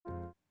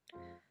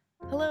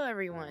Hello,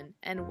 everyone,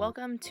 and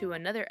welcome to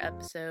another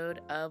episode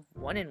of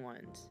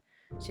 1&1s.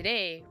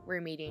 Today,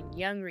 we're meeting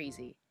young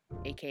Reezy,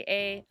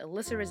 aka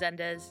Alyssa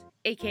Resendez,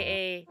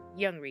 aka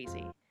Young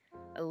Reezy,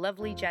 a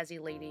lovely jazzy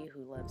lady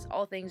who loves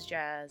all things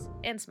jazz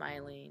and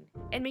smiling,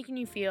 and making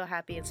you feel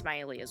happy and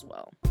smiley as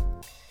well.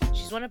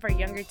 She's one of our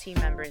younger team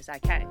members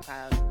at Cat and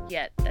Cloud,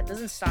 yet that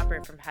doesn't stop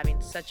her from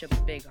having such a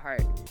big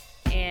heart,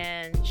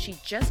 and she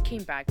just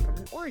came back from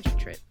an origin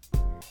trip.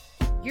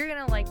 You're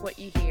gonna like what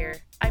you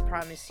hear, I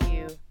promise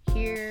you.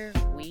 Here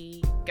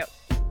we go.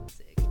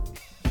 Sick.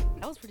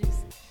 That was pretty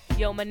sick.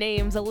 Yo, my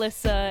name's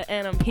Alyssa,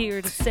 and I'm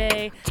here to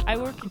say I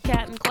work at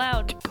Cat and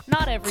Cloud.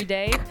 Not every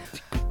day,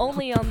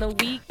 only on the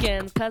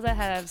weekend, cause I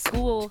have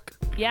school.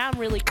 Yeah, I'm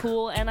really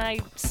cool, and I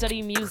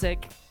study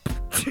music.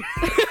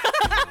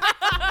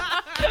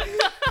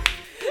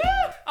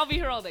 I'll be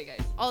here all day,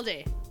 guys. All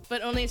day,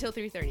 but only until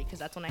 3:30, because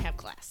that's when I have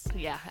class.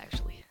 Yeah,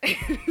 actually.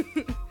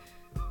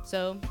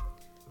 So,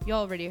 you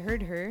already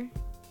heard her.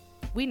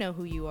 We know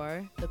who you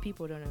are. The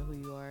people don't know who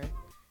you are.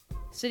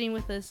 Sitting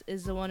with us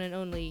is the one and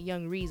only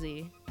young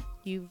Reezy.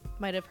 You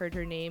might have heard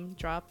her name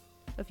drop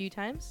a few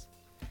times.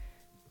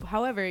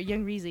 However,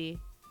 young Reezy,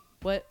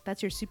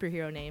 that's your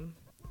superhero name.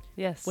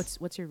 Yes.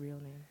 What's your real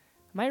name?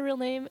 My real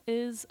name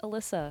is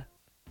Alyssa.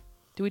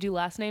 Do we do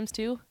last names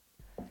too?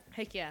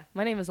 Heck yeah.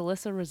 My name is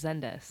Alyssa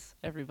Resendez,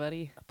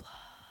 everybody. Applause.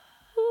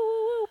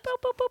 Woo, bow,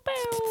 bow, bow,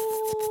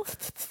 bow.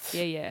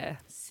 Yeah.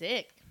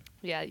 Sick.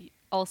 Yeah,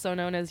 also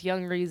known as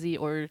Young Reezy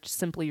or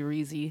simply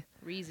Reezy.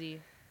 Reezy.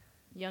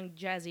 Young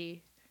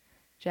jazzy.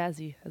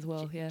 Jazzy as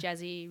well, yeah.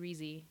 Jazzy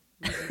Reezy.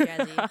 Reezy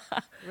jazzy.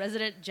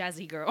 Resident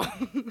jazzy girl.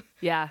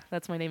 Yeah,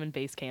 that's my name in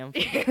base camp.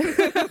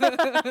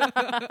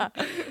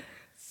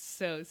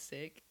 So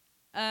sick.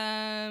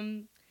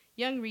 Young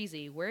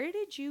Reezy, where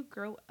did you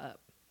grow up?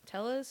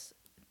 Tell us,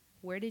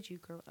 where did you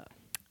grow up?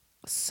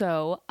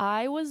 So,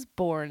 I was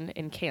born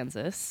in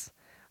Kansas.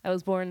 I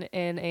was born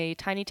in a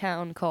tiny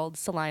town called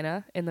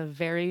Salina in the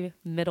very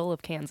middle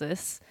of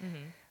Kansas.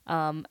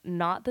 Mm-hmm.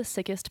 Not the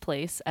sickest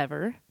place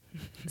ever.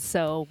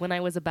 So when I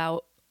was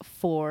about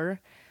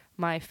 4,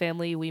 my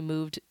family, we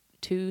moved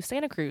to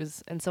Santa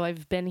Cruz. And so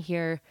I've been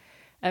here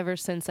ever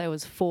since I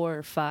was 4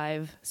 or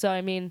 5. So, I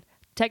mean,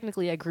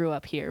 technically I grew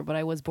up here, but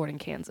I was born in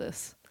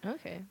Kansas.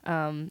 Okay.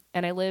 And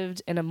I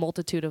lived in a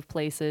multitude of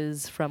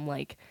places from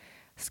like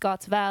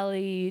Scotts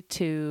Valley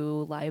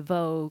to Live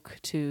Oak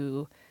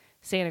to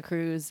Santa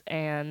Cruz,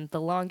 and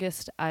the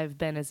longest I've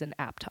been is in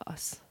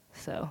Aptos.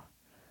 So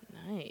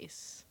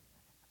Nice.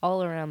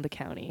 all around the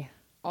county.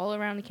 All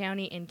around the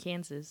county in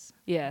Kansas.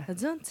 Yeah. I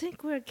don't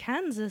think we're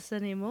Kansas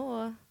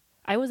anymore.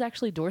 I was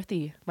actually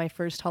Dorothy my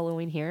first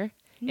Halloween here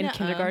in Nuh-uh.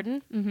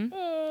 kindergarten. Mm-hmm.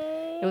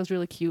 Aww. It was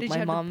really cute. Did My you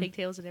have mom, the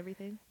pigtails and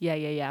everything?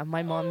 Yeah.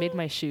 My mom made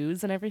my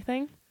shoes and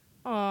everything.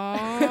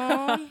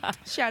 Aww.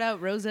 Shout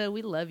out Rosa,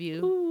 we love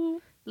you.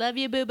 Ooh. Love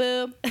you, boo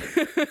boo.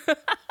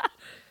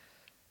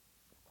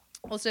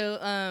 Also,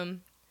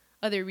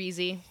 other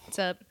Reezy, what's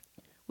up?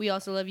 We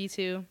also love you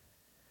too.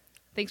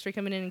 Thanks for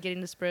coming in and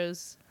getting the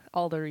spros.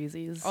 All the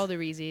Reezys. All the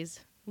Reezys.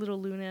 Little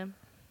Luna.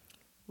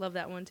 Love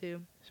that one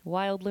too.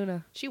 Wild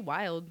Luna. She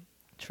wild.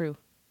 True.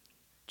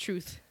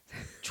 Truth.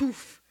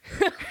 Truth.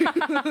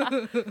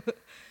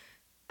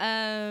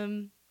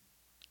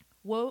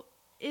 What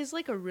is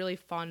like a really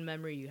fond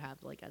memory you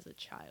have like as a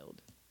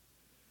child?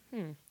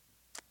 You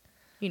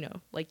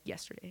know, like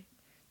yesterday.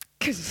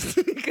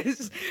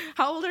 Because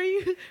how old are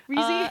you,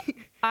 Reezy?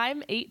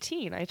 I'm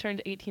 18. I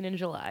turned 18 in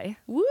July.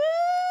 Woo!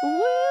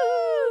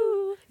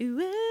 Woo!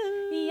 Woo!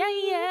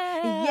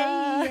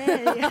 Yeah.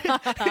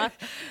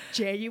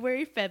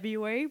 January,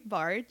 February,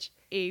 March,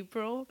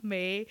 April,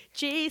 May,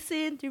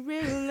 Jason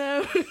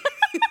Derulo.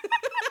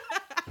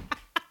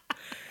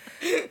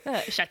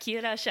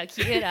 Shakira.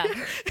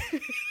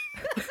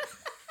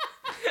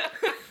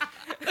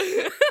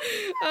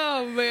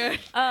 Oh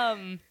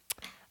man.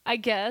 I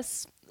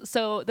guess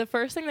so. The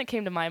first thing that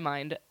came to my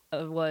mind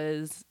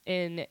was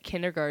in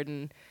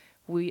kindergarten.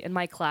 In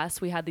my class,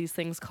 we had these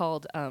things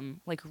called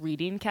like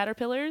reading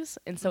caterpillars,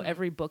 and so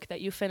every book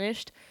that you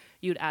finished,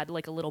 you'd add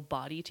like a little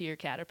body to your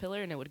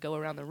caterpillar, and it would go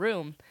around the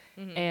room.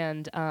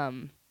 And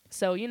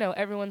so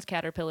everyone's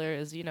caterpillar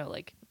is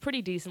like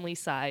pretty decently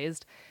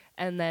sized,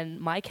 and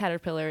then my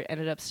caterpillar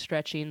ended up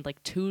stretching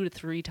like 2 to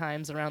 3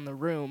 times around the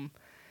room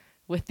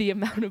with the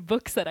amount of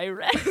books that I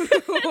read.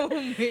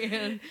 Oh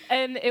man.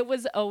 And it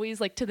was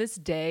always like, to this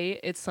day,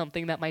 it's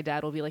something that my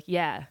dad will be like,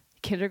 yeah,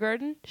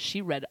 kindergarten,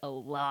 she read a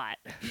lot.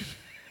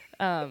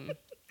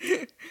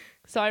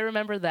 So I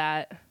remember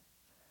that.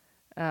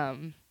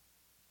 I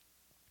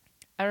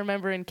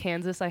remember in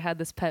Kansas, I had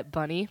this pet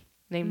bunny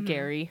named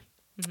Gary.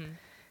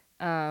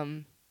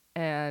 And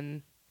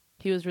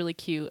he was really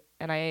cute.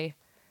 And I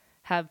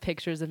have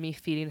pictures of me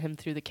feeding him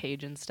through the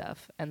cage and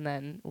stuff. And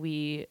then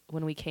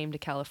when we came to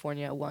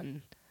California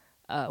one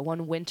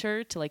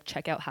winter to like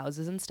check out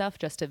houses and stuff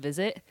just to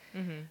visit,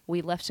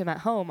 we left him at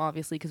home,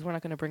 obviously, because we're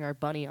not going to bring our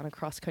bunny on a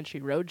cross-country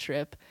road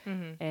trip.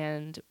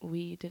 And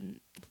we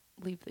didn't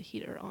leave the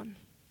heater on.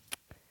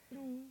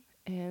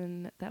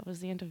 And that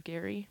was the end of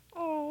Gary.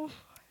 Oh.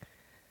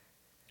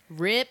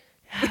 Rip.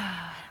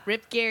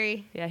 Rip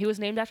Gary. Yeah, he was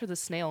named after the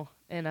snail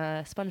in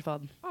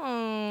SpongeBob.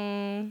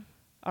 Oh,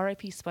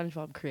 R.I.P.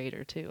 SpongeBob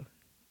creator too.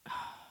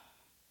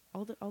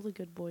 all the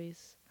good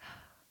boys.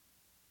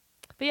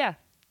 But yeah,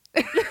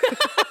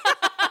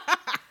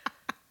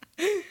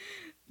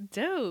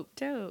 Dope.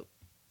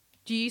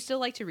 Do you still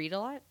like to read a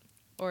lot,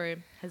 or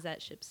has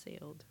that ship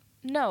sailed?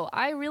 no,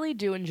 I really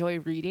do enjoy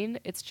reading.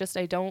 It's just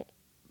I don't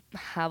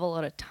have a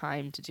lot of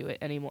time to do it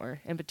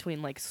anymore in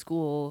between like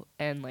school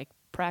and like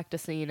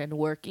practicing and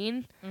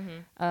working.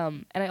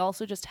 And I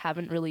also just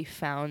haven't really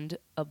found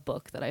a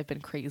book that I've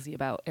been crazy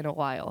about in a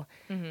while.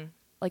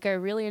 Like I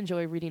really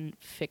enjoy reading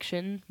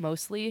fiction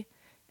mostly,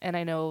 and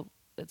I know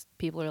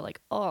people are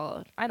like,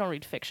 "Oh, I don't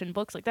read fiction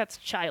books. Like that's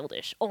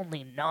childish.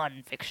 Only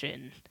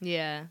nonfiction.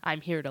 Yeah.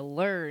 I'm here to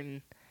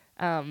learn."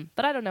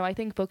 But I don't know. I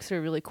think books are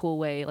a really cool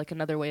way, like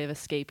another way of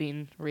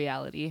escaping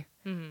reality.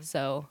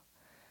 So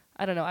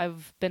I don't know.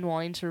 I've been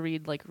wanting to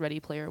read like Ready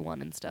Player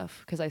One and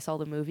stuff because I saw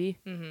the movie.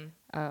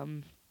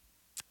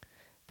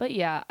 But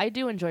yeah, I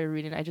do enjoy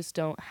reading. I just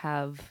don't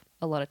have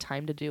a lot of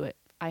time to do it.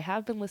 I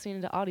have been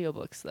listening to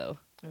audiobooks though.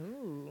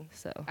 Ooh.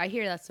 So I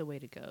hear that's the way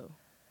to go,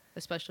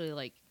 especially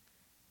like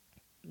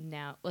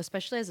now,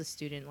 especially as a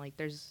student. Like,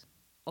 there's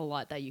a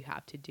lot that you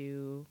have to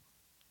do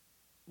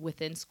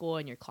within school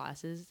and your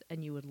classes,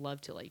 and you would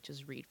love to like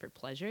just read for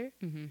pleasure,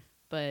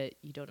 but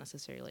you don't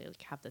necessarily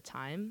like have the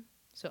time.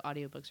 So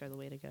audiobooks are the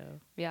way to go.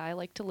 yeah, I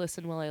like to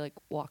listen while I like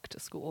walk to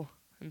school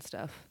and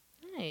stuff.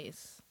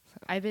 Nice.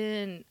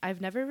 I've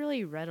never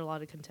really read a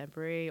lot of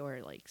contemporary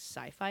or like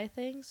sci-fi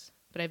things,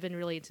 but I've been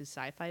really into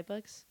sci-fi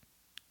books.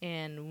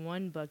 And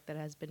one book that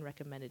has been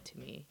recommended to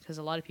me, because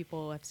a lot of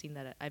people have seen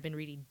that I've been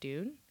reading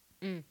Dune,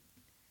 and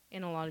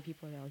a lot of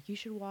people are like, you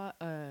should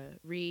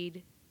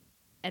read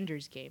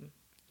Ender's Game.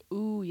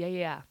 Ooh,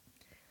 yeah. And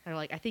they're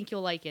like, I think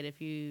you'll like it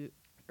if you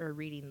are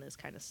reading this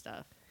kind of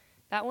stuff.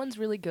 That one's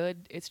really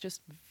good. It's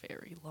just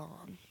very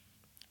long.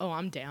 Oh,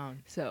 I'm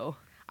down. So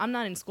I'm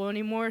not in school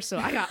anymore, so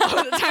I got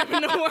all the time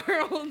in the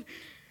world.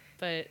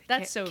 But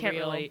that's can't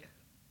real. relate.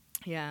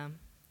 Yeah,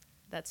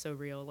 that's so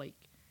real. Like,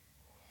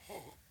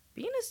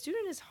 being a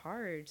student is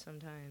hard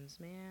sometimes,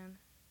 man.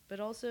 But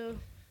also,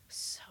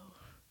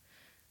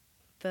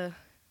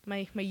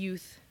 my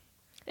youth.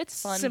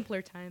 It's fun.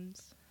 Simpler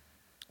times.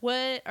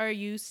 What are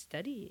you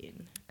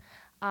studying?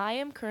 I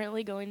am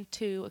currently going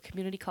to a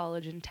community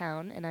college in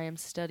town, and I am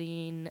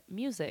studying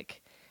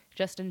music,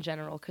 just in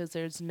general, because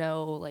there's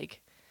no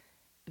like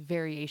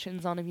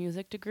variations on a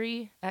music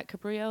degree at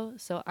Cabrillo.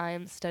 So I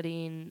am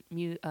studying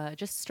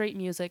just straight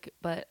music,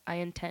 but I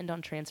intend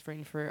on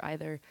transferring for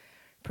either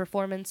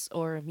performance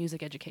or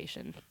music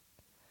education.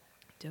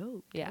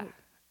 Dope. Yeah.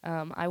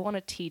 I want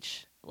to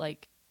teach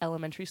like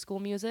elementary school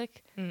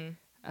music.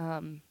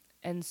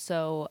 And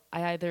so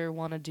I either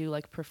want to do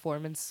like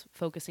performance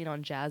focusing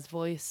on jazz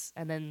voice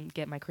and then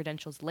get my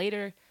credentials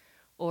later,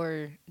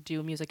 or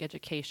do music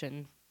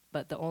education.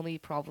 But the only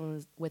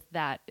problem with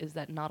that is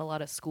that not a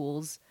lot of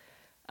schools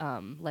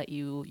let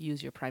you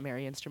use your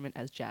primary instrument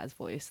as jazz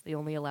voice. They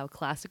only allow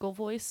classical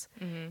voice,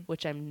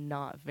 which I'm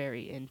not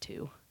very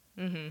into.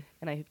 And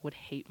I would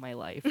hate my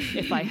life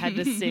if I had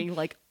to sing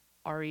like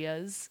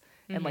arias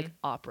and like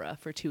opera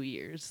for 2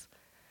 years.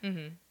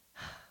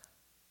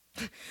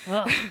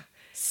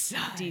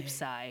 Sigh. Deep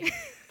sigh.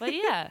 But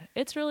yeah,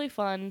 it's really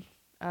fun.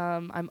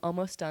 I'm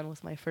almost done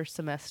with my first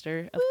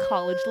semester of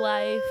college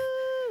life.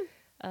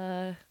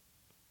 We're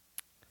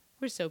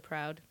so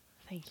proud.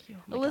 Thank you.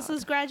 Oh my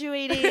Alyssa's God.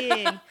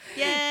 graduating.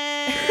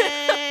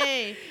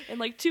 Yay! In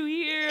like 2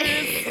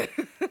 years.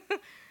 But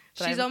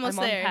She's almost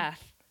I'm there. on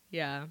path.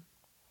 Yeah.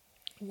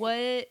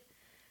 I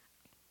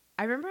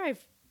remember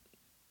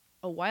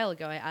a while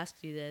ago I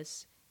asked you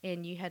this,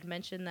 and you had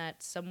mentioned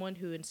that someone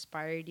who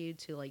inspired you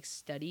to like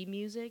study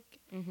music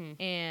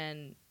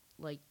and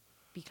like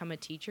become a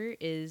teacher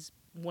is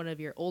one of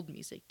your old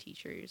music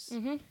teachers.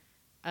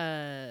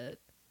 I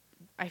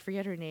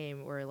forget her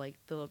name or like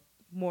the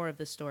more of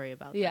the story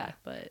about that.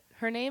 But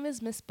her name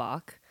is Miss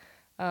Bach.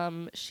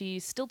 She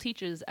still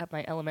teaches at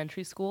my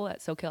elementary school at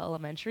SoCal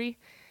Elementary,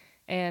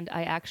 and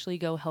I actually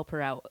go help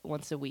her out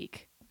once a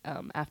week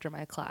after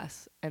my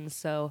class. And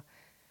so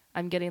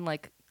I'm getting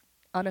like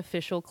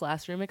unofficial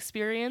classroom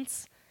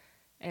experience,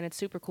 and it's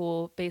super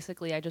cool.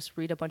 Basically, I just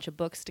read a bunch of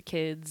books to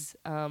kids.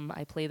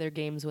 I play their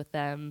games with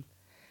them.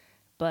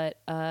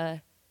 But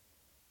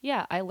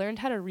yeah, I learned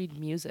how to read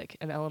music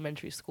in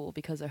elementary school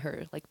because of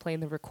her, like playing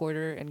the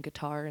recorder and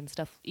guitar and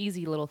stuff,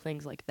 easy little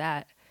things like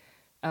that.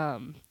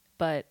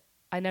 But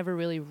I never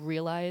really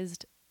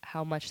realized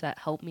how much that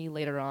helped me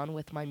later on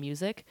with my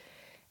music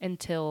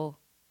until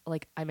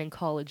like I'm in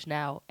college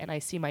now and I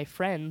see my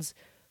friends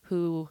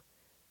who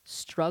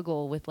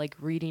struggle with like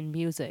reading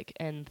music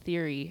and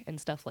theory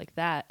and stuff like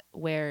that,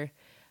 where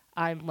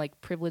I'm like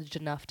privileged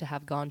enough to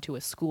have gone to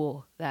a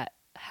school that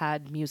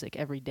had music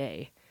every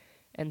day.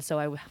 And so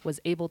I was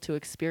able to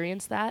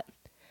experience that.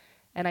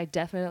 And I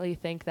definitely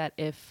think that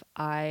if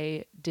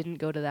I didn't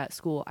go to that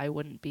school, I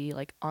wouldn't be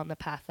like on the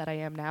path that I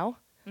am now.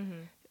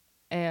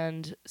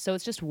 And so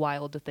it's just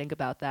wild to think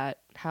about that,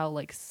 how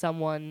like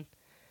someone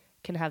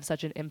can have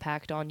such an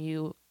impact on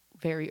you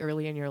very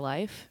early in your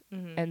life.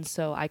 Mm-hmm. And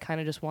so I kind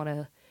of just want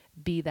to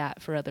be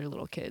that for other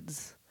little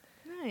kids.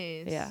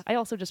 Nice. Yeah. I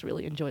also just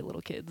really enjoy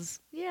little kids.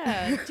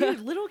 Yeah, dude,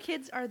 little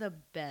kids are the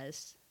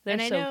best. They're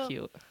and I so know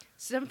cute.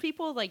 some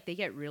people, like, they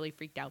get really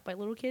freaked out by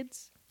little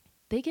kids.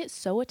 They get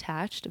so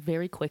attached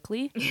very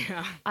quickly.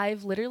 Yeah.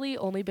 I've literally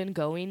only been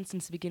going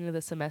since the beginning of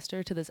the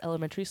semester to this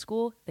elementary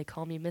school. They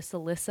call me Miss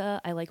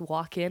Alyssa. I like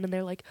walk in and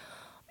they're like,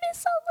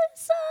 Miss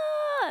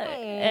Alyssa! Aww.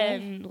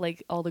 And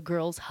like all the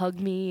girls hug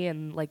me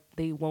and like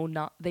they won't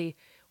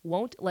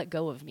let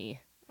go of me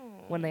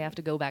when they have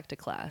to go back to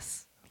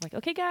class. I'm like,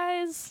 okay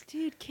guys.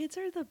 Dude, kids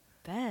are the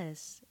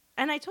best.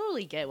 And I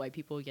totally get why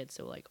people get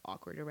so, like,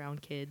 awkward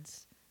around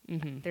kids.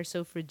 Mm-hmm. They're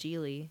so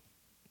fragile.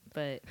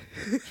 But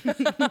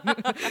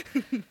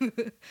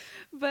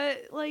but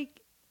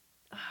like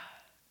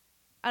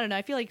I don't know,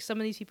 I feel like some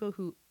of these people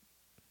who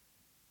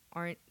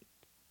aren't,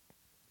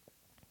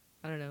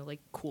 I don't know, like,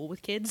 cool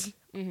with kids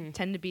Mm-hmm.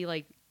 tend to be,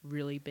 like,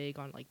 really big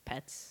on, like,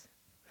 pets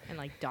and,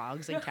 like,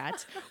 dogs and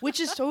cats, which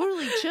is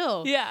totally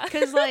chill. Yeah.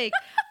 Because, like,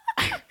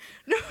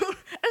 no,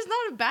 that's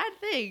not a bad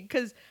thing.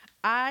 Because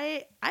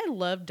I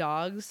love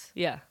dogs.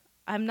 Yeah.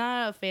 I'm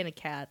not a fan of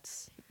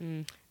cats.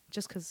 Mm.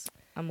 Just because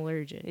I'm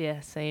allergic. Yeah,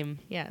 same.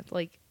 Yeah,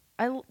 like,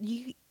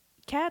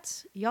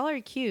 cats, y'all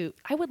are cute.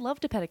 I would love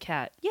to pet a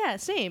cat, Yeah,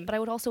 same. but I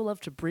would also love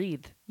to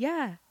breathe.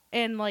 Yeah,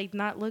 and, like,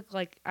 not look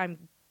like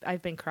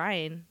I've been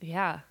crying.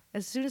 Yeah.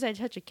 As soon as I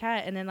touch a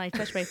cat and then I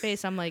touch my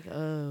face, I'm like,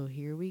 oh,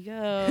 here we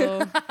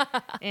go.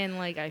 And,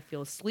 like, I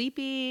feel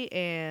sleepy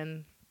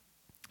and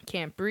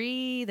can't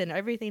breathe and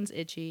everything's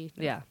itchy.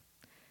 Yeah.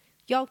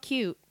 Y'all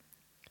cute.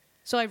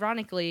 So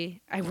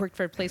ironically, I worked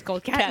for a place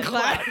called Cat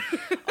Cloud.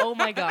 Oh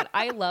my God.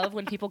 I love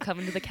when people come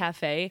into the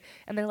cafe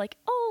and they're like,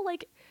 oh,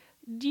 like,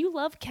 do you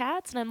love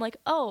cats? And I'm like,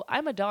 oh,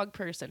 I'm a dog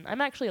person.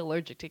 I'm actually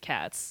allergic to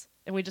cats.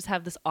 And we just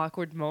have this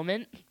awkward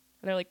moment. And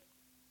they're like,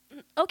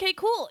 okay,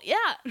 cool. Yeah.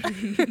 Are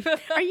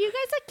you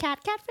guys a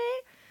cat cafe?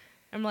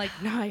 I'm like,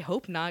 no, I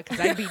hope not, because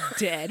I'd be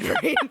dead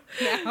right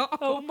now.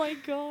 Oh my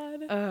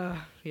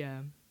God. Yeah.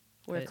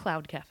 We're a But-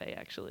 cloud cafe,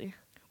 actually.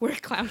 We're a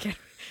clown cafe.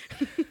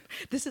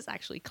 This is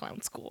actually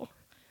clown school.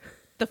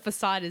 The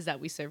facade is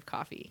that we serve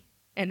coffee,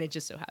 and it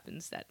just so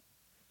happens that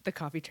the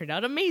coffee turned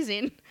out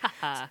amazing.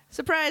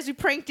 Surprise, we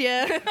pranked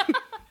you.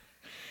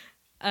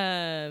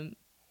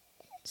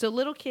 So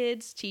little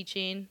kids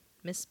teaching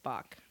Miss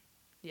Bach.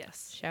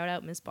 Yes. Shout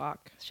out Miss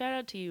Bach. Shout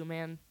out to you,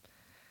 man.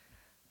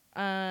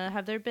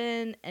 Have there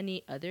been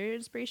any other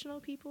inspirational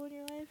people in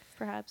your life,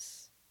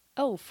 perhaps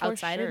Oh, for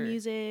outside sure. of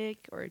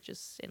music or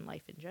just in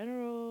life in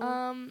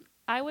general?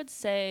 I would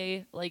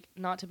say, like,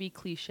 not to be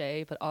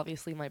cliche, but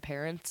obviously my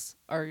parents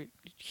are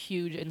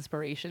huge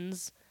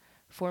inspirations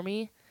for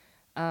me.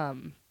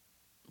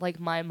 Like,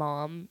 my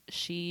mom,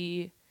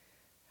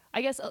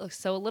 I guess,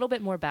 so a little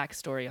bit more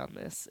backstory on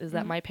this is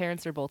that Mhm. my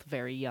parents are both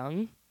very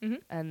young,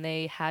 Mhm. and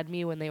they had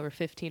me when they were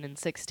 15 and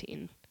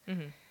 16.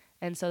 Mm-hmm.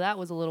 And so that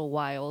was a little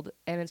wild,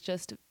 and it's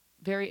just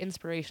very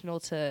inspirational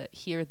to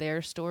hear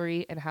their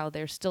story and how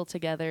they're still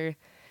together.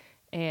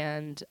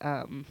 And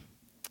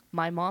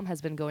my mom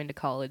has been going to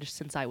college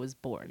since I was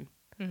born.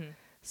 Mm-hmm.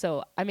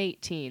 So I'm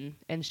 18,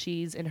 and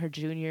she's in her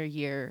junior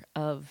year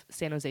of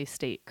San Jose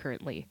State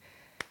currently.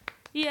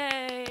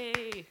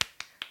 Yay!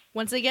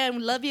 Once again,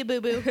 we love you, boo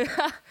boo.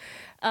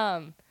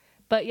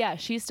 But yeah,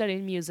 she's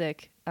studying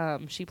music.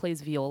 She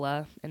plays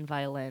viola and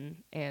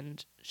violin,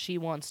 and she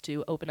wants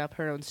to open up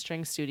her own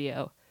string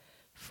studio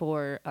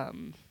for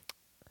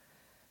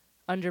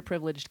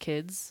underprivileged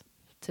kids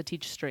to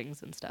teach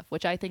strings and stuff,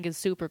 which I think is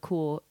super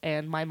cool.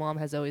 And my mom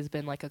has always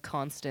been like a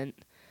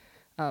constant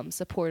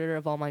supporter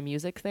of all my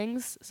music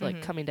things. So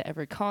like coming to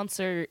every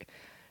concert,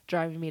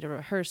 driving me to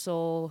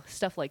rehearsal,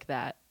 stuff like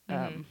that.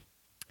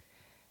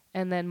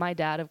 And then my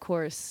dad, of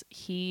course,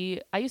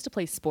 I used to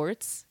play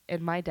sports,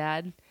 and my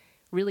dad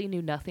really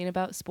knew nothing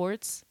about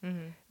sports,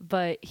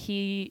 but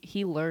he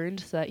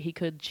learned so that he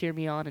could cheer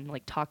me on and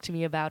like talk to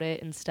me about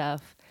it and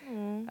stuff,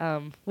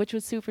 which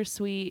was super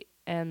sweet.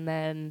 And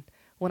then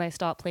when I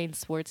stopped playing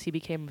sports, he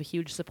became a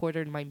huge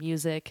supporter in my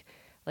music,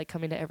 like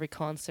coming to every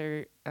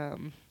concert.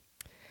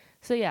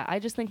 So yeah, I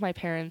just think my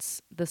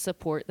parents, the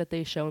support that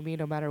they show me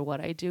no matter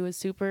what I do is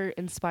super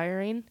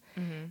inspiring.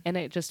 And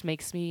it just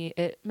makes me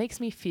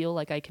feel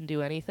like I can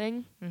do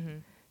anything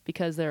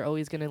because they're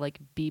always going to like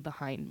be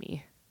behind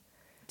me,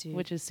 Dude.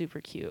 which is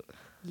super cute.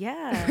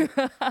 Yeah.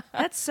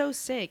 That's so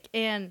sick.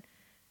 And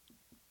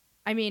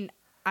I mean,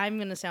 I'm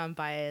going to sound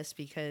biased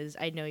because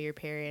I know your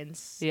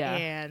parents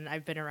and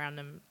I've been around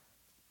them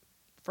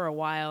for a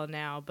while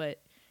now,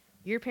 but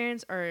your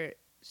parents are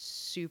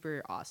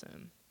super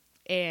awesome.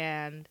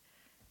 And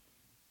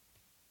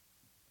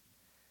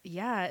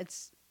yeah,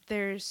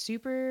 they're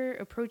super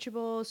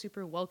approachable,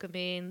 super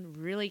welcoming,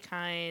 really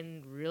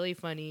kind, really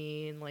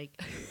funny, and like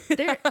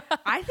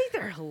I think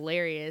they're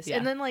hilarious. Yeah.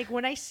 And then like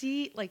when I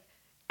see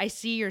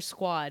your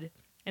squad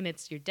and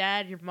it's your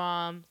dad, your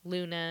mom,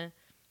 Luna,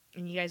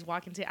 and you guys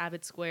walk into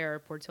Abbott Square or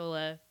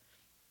Portola,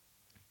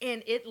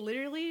 And it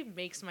literally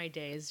makes my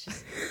days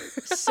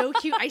just so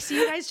cute. I see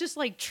you guys just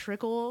like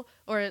trickle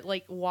or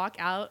like walk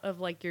out of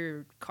like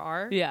your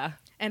car. Yeah.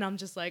 And I'm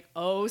just like,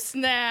 oh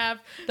snap.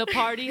 The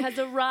party has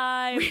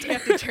arrived. We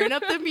have to turn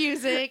up the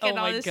music and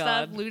Oh all my this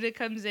God. stuff. Luna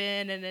comes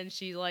in and then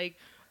she like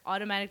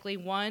automatically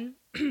wants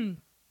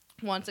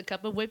a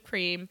cup of whipped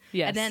cream.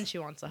 Yes. And then she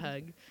wants a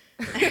hug.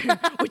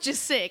 Which is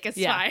sick. It's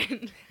Yeah.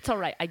 fine. It's all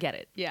right. I get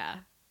it. Yeah.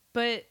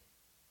 But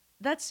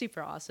that's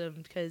super awesome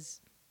because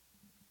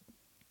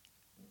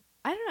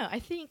I don't know. I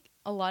think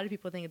a lot of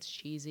people think it's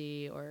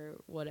cheesy or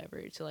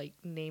whatever to like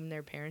name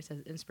their parents as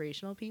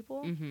inspirational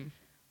people. Mm-hmm.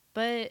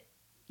 But,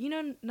 you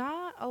know,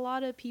 not a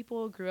lot of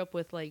people grew up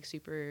with like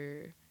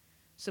super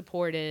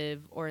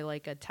supportive or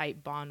like a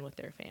tight bond with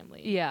their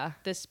family. Yeah.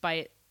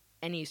 Despite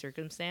any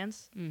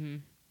circumstance. Mm-hmm.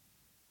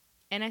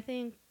 And I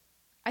think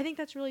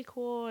that's really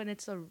cool. And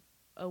it's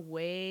a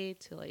way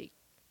to like,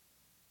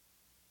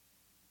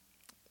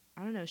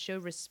 I don't know, show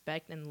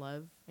respect and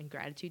love and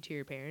gratitude to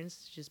your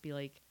parents. Just be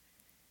like,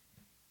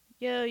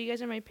 yo, you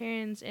guys are my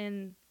parents,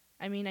 and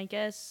I mean, I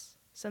guess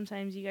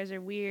sometimes you guys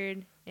are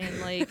weird and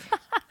like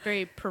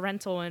very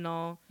parental and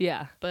all,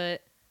 Yeah.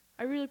 but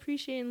I really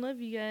appreciate and love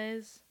you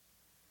guys.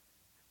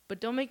 But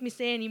don't make me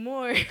say any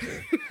more.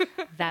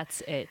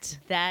 That's it.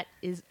 That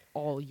is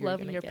all you're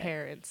Loving gonna your get.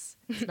 parents.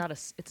 It's not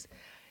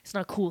it's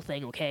not a cool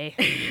thing, okay?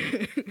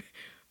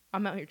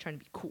 I'm out here trying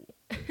to be cool.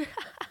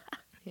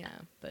 Yeah,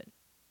 but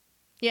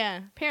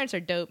yeah, parents are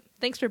dope.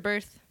 Thanks for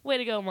birth. Way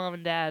to go, mom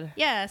and dad.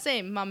 Yeah,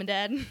 same, mom and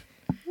dad.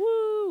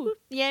 Woo!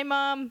 Yay,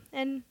 mom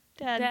and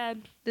dad.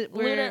 Dad.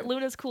 We're-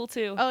 Luna's cool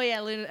too. Oh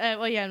yeah, Luna.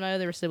 Well, yeah, my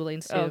other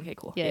siblings too. Oh, okay,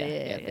 cool. Yeah,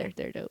 Yeah.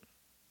 They're dope.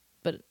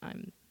 But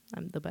I'm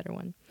the better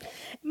one.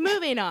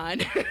 Moving on.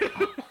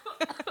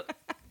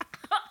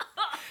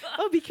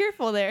 Oh, be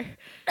careful there.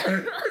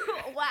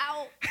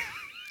 Wow.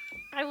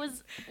 I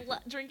was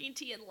drinking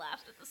tea and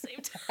laughed at the same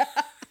time.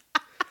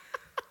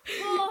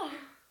 Oh,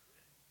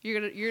 You're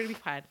gonna be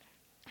fine.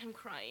 I'm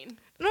crying.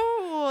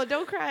 No,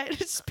 don't cry.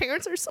 Just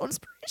parents are so Oh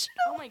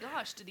inspirational. my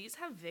gosh, do these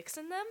have Vicks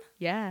in them?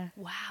 Yeah.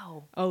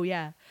 Wow. Oh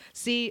yeah.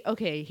 See,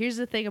 okay. Here's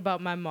the thing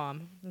about my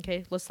mom.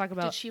 Okay, let's talk Did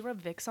about. she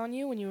rub Vicks on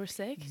you when you were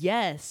sick?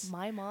 Yes.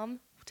 My mom,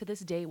 to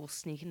this day, will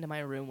sneak into my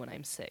room when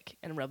I'm sick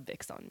and rub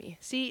Vicks on me.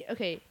 See,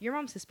 okay. Your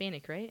mom's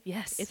Hispanic, right?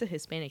 Yes. It's a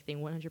Hispanic thing,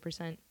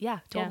 100%. Yeah,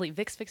 totally.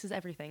 Vicks fixes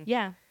everything.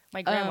 Yeah.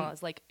 My grandma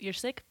is like, you're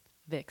sick?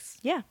 Vicks.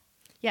 Yeah.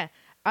 Yeah.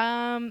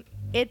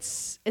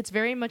 It's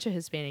very much a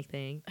Hispanic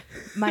thing.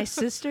 My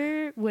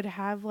sister would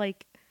have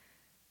like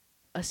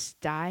a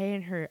sty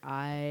in her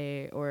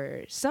eye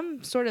or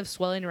some sort of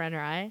swelling around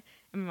her eye,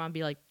 and my mom would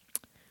be like,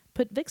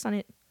 "Put Vicks on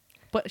it,"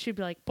 but she'd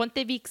be like, "Ponte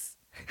Vicks,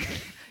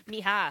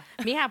 Mija.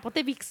 mija,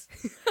 ponte Vicks."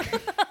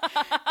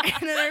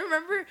 And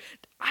then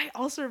I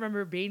also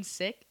remember being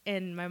sick,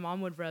 and my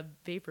mom would rub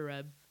vapor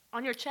rub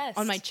On your chest.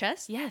 on my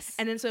chest. Yes.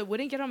 And then so it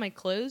wouldn't get on my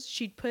clothes,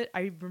 she'd put,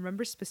 I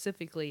remember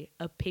specifically,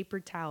 a paper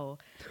towel.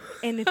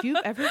 And if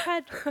you've ever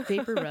had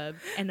vapor rub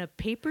and a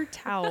paper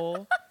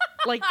towel,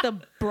 like the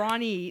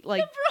brawny,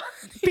 like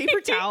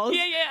paper towels,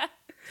 yeah.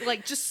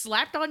 like just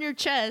slapped on your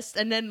chest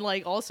and then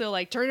like also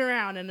like turn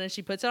around and then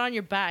she puts it on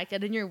your back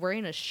and then you're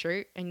wearing a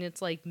shirt and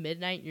it's like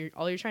midnight.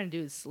 All you're trying to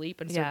do is sleep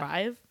and Yeah.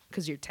 survive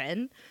because you're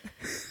 10.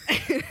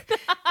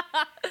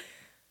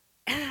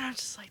 And I'm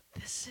just like,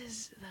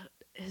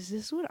 is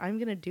this what I'm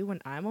gonna do when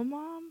I'm a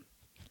mom?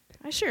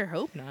 I sure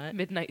hope not.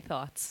 Midnight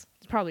thoughts.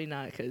 It's probably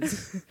not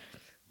because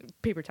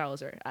paper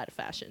towels are out of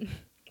fashion.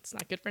 It's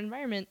not good for the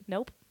environment.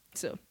 Nope.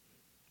 So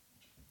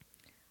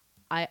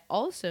I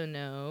also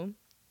know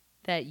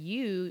that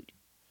you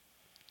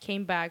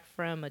came back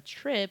from a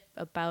trip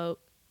about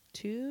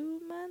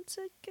 2 months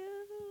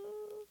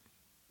ago.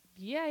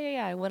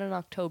 Yeah. I went in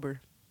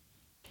October.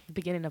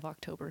 Beginning of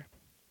October.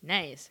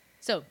 Nice.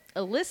 So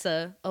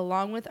Alyssa,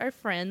 along with our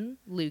friend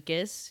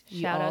Lucas, Shout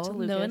you out to all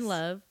know and Lucas.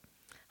 love.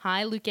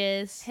 Hi,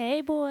 Lucas.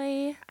 Hey,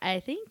 boy. I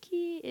think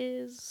he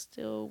is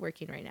still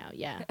working right now.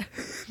 Yeah.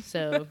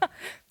 So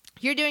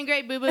you're doing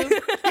great, boo boo.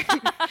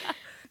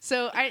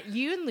 So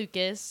you and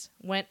Lucas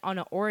went on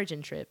an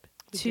origin trip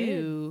We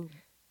to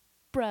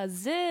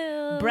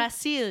Brazil.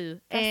 Brazil.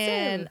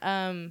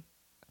 And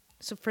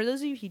so for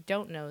those of you who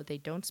don't know, they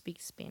don't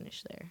speak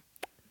Spanish there.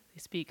 They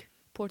speak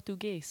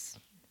Portuguese.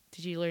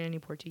 Did you learn any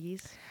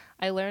Portuguese?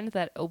 I learned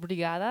that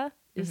obrigada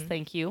is Mhm.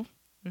 thank you.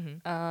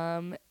 Mm-hmm.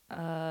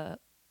 And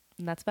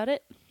that's about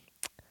it.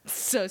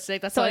 So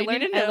sick. That's So all I you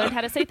need learned, to know. I learned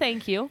how to say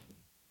thank you.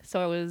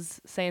 So I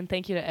was saying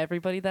thank you to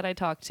everybody that I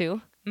talked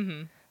to.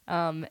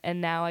 Mm-hmm.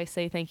 And now I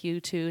say thank you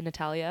to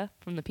Natalia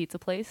from the pizza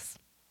place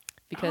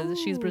because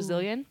she's Oh.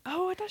 Brazilian.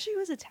 Oh, I thought she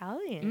was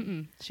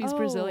Italian. She's Oh.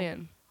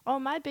 Brazilian. Oh,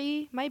 might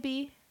be.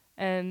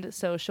 And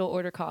so she'll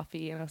order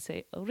coffee and I'll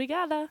say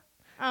obrigada.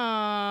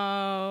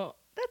 Oh,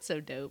 that's so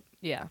dope.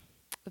 Yeah.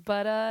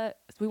 But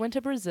we went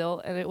to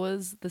Brazil and it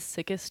was the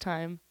sickest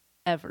time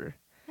ever,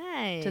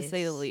 Nice. to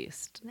say the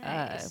least.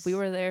 Nice. We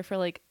were there for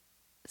like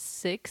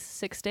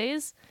six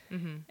days.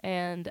 Mm-hmm.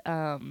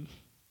 And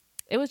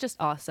it was just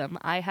awesome.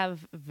 I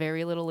have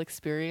very little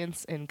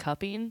experience in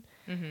cupping,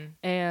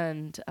 Mm-hmm.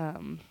 and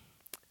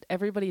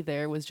everybody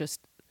there was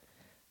just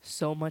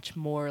so much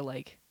more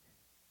like,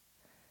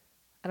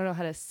 I don't know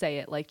how to say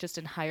it, like just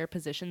in higher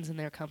positions in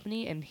their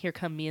company. And here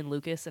come me and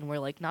Lucas, and we're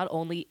like not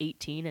only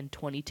 18 and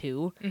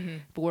 22,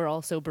 but we're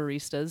also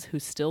baristas who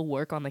still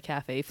work on the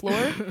cafe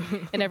floor.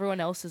 And everyone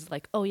else is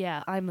like, oh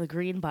yeah, I'm the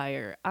green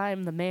buyer,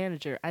 I'm the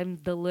manager, I'm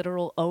the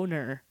literal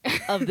owner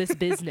of this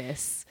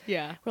business.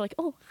 Yeah. We're like,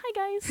 oh,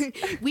 hi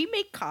guys. We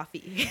make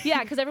coffee.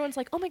 Yeah, because everyone's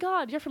like, oh my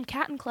God, you're from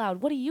Cat and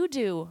Cloud. What do you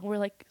do? And we're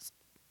like,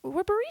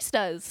 we're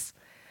baristas.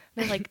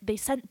 They're like, they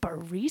sent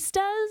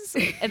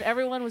baristas? And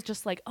everyone was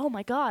just like, oh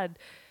my God,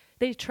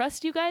 they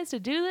trust you guys to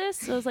do this?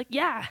 So I was like,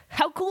 yeah,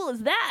 how cool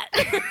is that?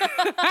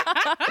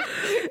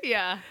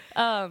 Yeah.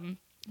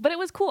 But it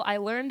was cool. I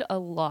learned a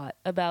lot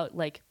about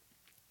like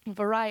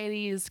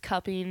varieties,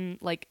 cupping,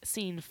 like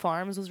seeing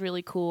farms was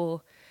really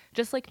cool.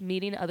 Just like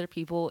meeting other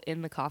people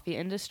in the coffee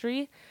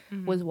industry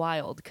was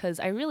wild, because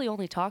I really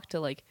only talked to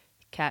like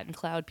Cat and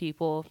Cloud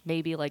people,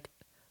 maybe like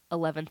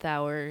 11th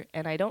Hour,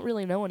 and I don't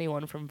really know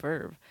anyone from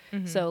Verve.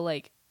 So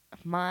like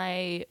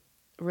my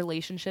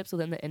relationships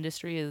within the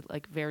industry is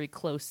like very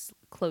close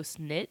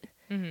knit.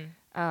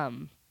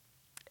 And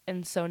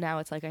so now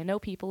it's like I know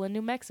people in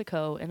New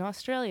Mexico, in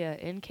Australia,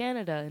 in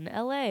Canada, in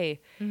LA.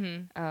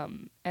 And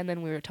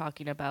then we were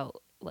talking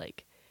about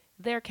like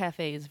their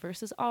cafes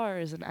versus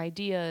ours and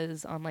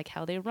ideas on like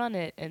how they run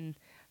it and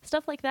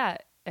stuff like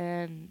that.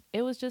 And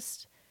it was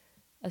just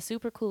a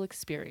super cool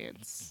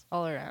experience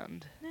all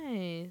around.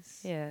 Nice.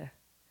 Yeah.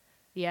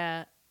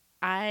 Yeah.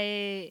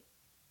 I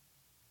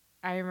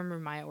remember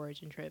my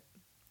origin trip.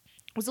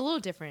 It was a little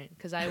different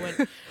because I went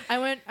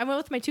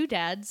with my two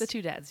dads. The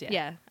two dads,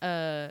 yeah.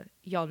 Yeah.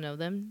 Y'all know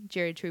them,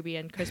 Jared Truby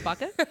and Chris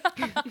Baca.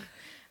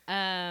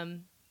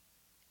 And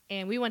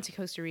we went to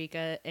Costa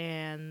Rica,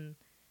 and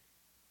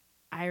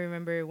I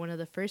remember one of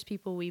the first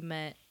people we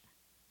met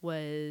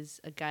was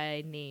a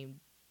guy named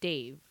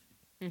Dave.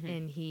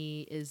 And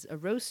he is a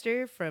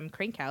roaster from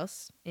Crank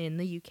House in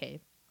the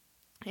UK.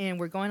 And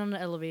we're going on the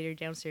elevator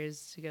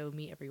downstairs to go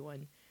meet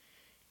everyone.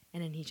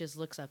 And then he just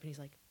looks up and he's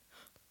like,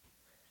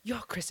 "You're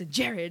Chris and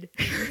Jared."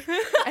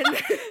 And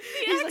then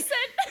he's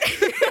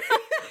like,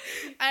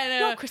 I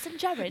know. You're Chris and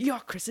Jared. "You're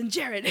Chris and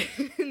Jared."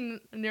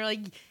 And they're like,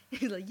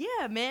 he's like,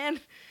 "Yeah,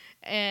 man."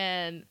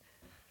 And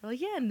they're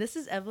like, "Yeah, and this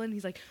is Evelyn."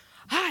 He's like,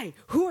 "Hi,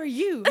 who are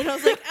you?" And I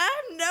was like,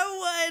 "I'm no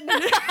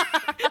one.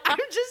 I'm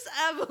just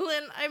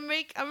Evelyn.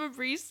 I'm a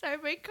barista. I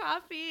make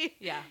coffee."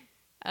 Yeah.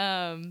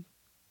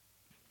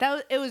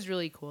 It was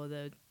really cool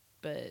though,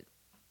 but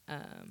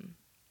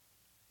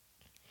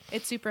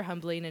it's super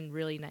humbling and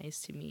really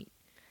nice to meet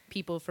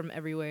people from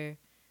everywhere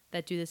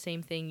that do the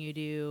same thing you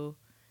do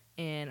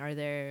and are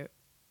there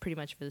pretty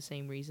much for the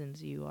same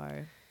reasons you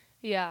are.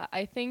 Yeah,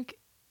 I think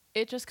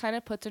it just kind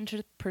of puts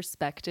into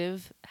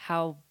perspective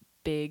how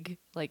big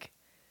like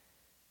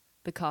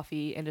the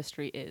coffee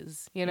industry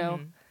is, you know?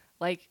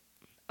 Like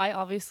I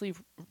obviously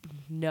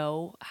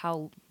know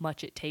how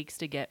much it takes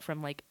to get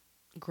from like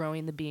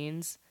growing the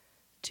beans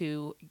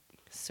to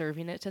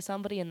serving it to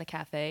somebody in the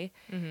cafe,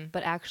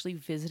 but actually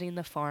visiting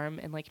the farm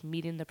and like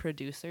meeting the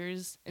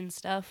producers and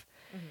stuff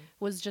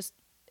was just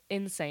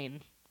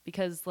insane.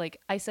 Because like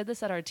I said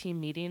this at our team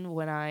meeting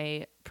when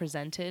I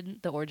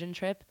presented the origin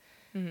trip,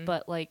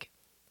 but like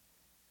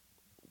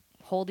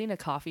holding a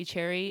coffee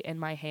cherry in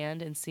my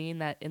hand and seeing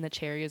that in the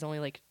cherry is only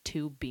like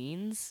 2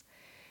 beans,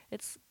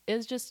 it's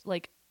just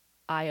like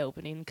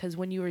eye-opening, because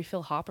when you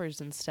refill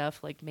hoppers and stuff,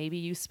 like maybe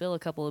you spill a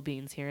couple of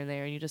beans here and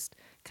there and you just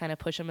kind of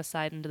push them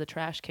aside into the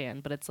trash can,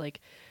 but it's like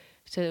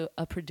to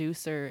a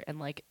producer and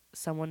like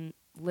someone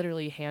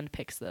literally hand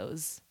picks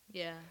those,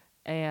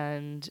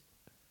 and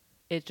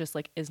it just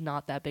like is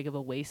not that big of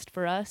a waste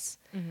for us,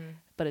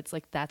 but it's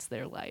like that's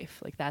their life,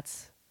 like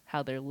that's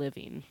how they're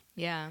living.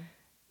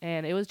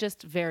 And it was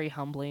just very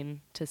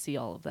humbling to see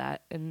all of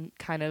that and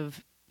kind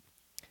of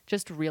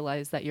just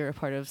realize that you're a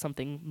part of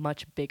something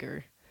much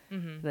bigger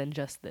than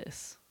just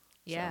this.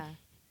 Yeah. So.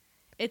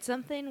 It's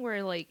something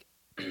where like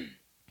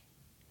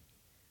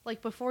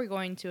like before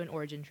going to an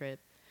origin trip,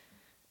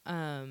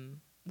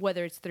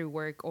 whether it's through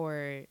work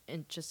or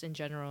just in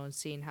general and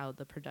seeing how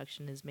the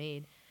production is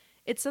made,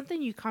 it's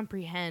something you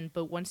comprehend,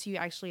 but once you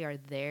actually are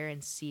there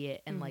and see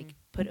it and like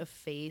put a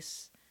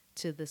face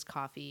to this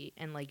coffee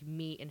and like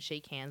meet and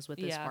shake hands with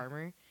this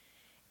farmer,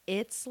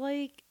 it's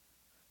like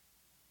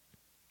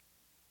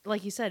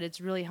you said,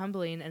 it's really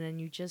humbling, and then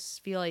you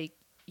just feel like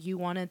you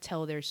want to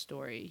tell their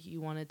story. You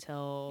want to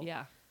tell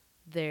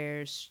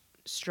their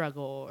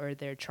struggle or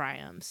their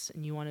triumphs,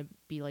 and you want to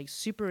be like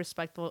super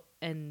respectful.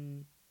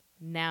 And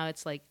now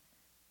it's like,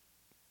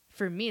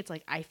 for me, it's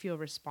like I feel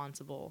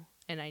responsible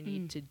and I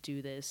need to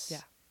do this.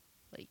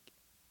 Like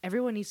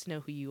everyone needs to know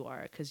who you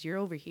are, because you're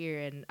over here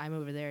and I'm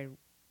over there, and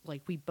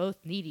like we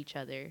both need each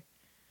other.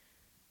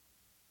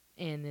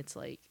 And it's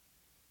like,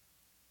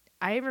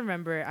 I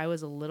remember I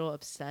was a little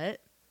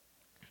upset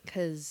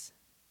because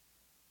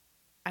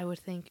I would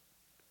think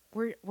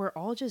we're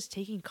all just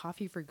taking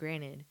coffee for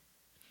granted.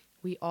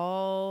 We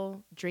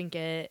all drink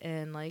it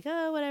and like,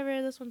 oh,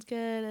 whatever, this one's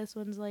good, this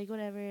one's like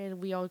whatever, and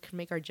we all can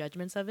make our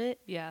judgments of it.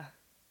 Yeah.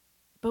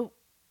 But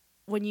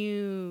when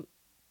you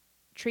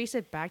trace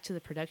it back to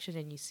the production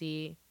and you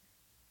see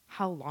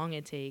how long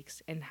it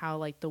takes and how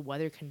like the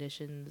weather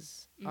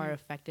conditions are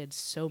affected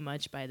so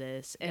much by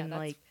this, Yeah, and that's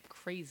like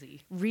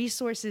crazy.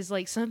 resources,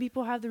 like some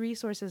people have the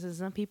resources and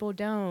some people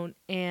don't,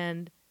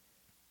 and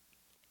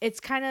it's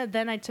kind of,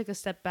 then I took a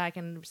step back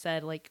and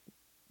said like,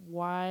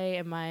 why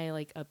am I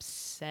like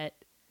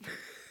upset?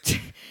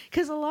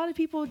 Because a lot of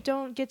people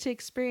don't get to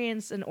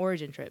experience an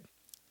origin trip.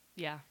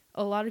 Yeah.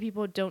 A lot of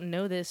people don't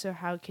know this, so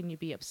how can you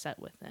be upset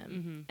with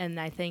them? And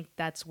I think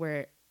that's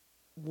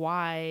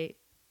why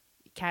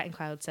Cat and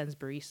Cloud sends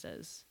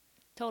baristas,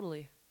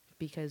 Totally.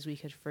 because we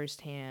could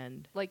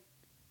firsthand. Like,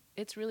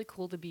 it's really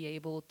cool to be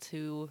able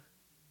to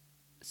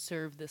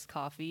serve this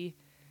coffee,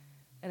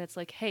 and it's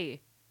like,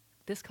 hey,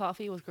 this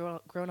coffee was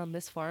grown on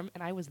this farm,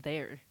 and I was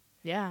there.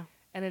 Yeah.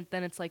 And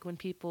then it's like when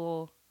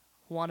people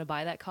want to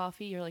buy that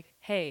coffee, you're like,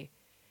 hey,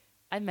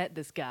 I met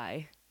this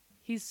guy.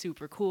 He's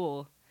super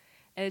cool.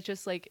 And it's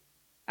just like,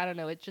 I don't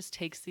know, it just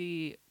takes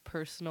the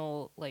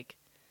personal, like,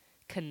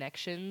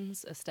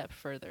 connections a step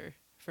further,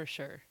 for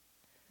sure.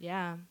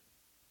 Yeah.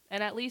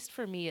 And at least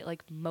for me, it,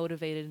 like,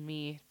 motivated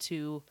me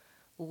to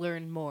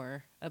learn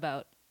more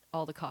about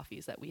all the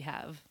coffees that we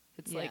have.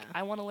 It's like, Yeah.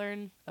 I want to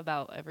learn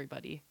about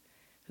everybody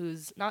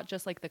who's not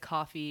just, like, the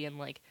coffee and,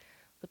 like,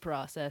 the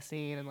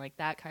processing and, like,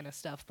 that kind of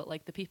stuff, but,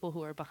 like, the people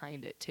who are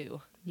behind it,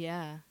 too.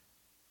 Yeah.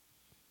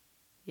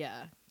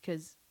 Yeah.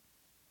 Because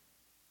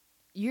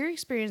your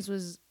experience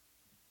was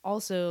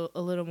also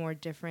a little more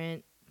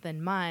different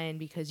than mine,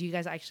 because you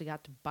guys actually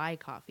got to buy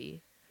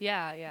coffee.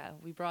 Yeah.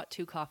 We brought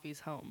 2 coffees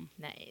home.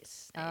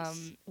 Nice.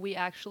 We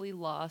actually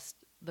lost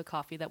the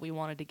coffee that we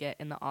wanted to get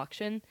in the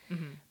auction,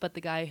 but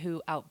the guy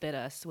who outbid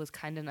us was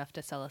kind enough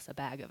to sell us a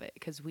bag of it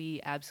because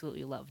we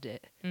absolutely loved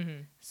it.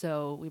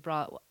 So we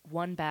brought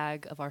 1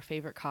 bag of our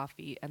favorite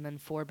coffee and then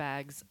 4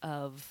 bags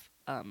of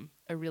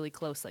a really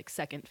close, like,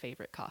 second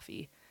favorite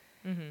coffee.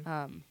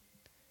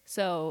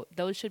 So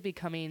those should be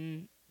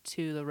coming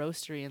to the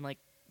roastery in, like,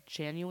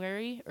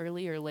 January,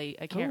 early or late.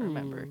 I can't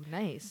remember.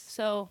 Nice.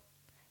 So,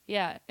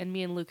 yeah, and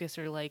me and Lucas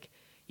are like,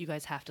 you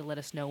guys have to let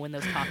us know when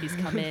those coffees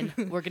come in.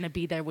 We're going to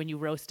be there when you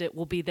roast it.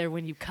 We'll be there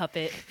when you cup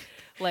it.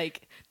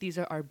 Like, these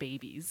are our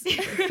babies.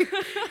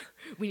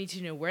 We need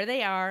to know where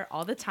they are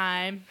all the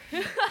time.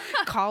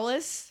 Call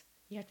us.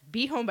 You have to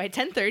be home by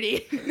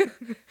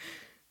 10:30.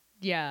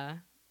 Yeah.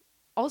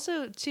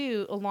 Also,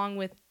 too, along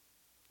with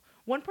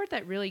one part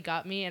that really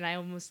got me, and I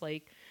almost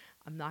like,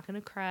 I'm not going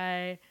to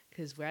cry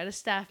because we're at a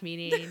staff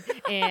meeting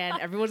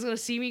and everyone's going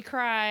to see me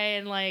cry,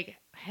 and like,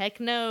 heck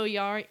no,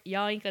 y'all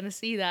ain't going to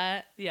see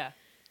that. Yeah.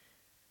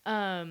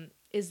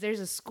 Is there's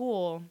a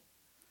school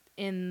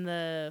in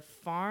the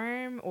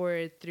farm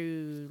or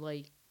through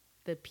like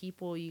the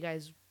people you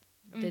guys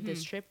did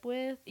this trip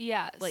with?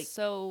 Yeah, Like,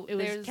 so it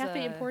was there's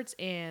Cafe Imports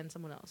and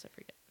someone else, I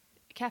forget.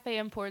 Cafe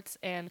Imports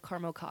and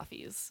Carmo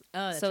Coffees.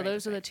 Oh, that's so right,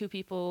 those that's are the right. 2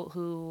 people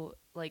who,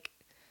 like,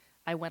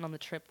 I went on the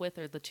trip with,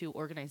 or the 2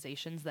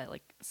 organizations that,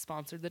 like,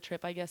 sponsored the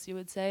trip, I guess you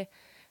would say.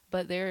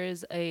 But there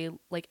is a,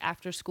 like,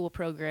 after-school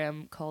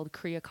program called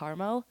Kriya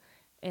Carmo,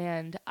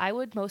 and I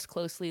would most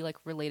closely, like,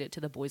 relate it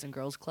to the Boys and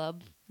Girls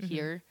Club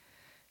here,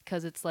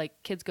 because it's,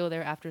 like, kids go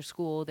there after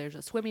school. There's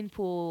a swimming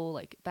pool,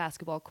 like,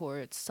 basketball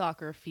courts,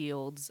 soccer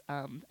fields,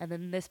 and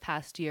then this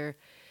past year,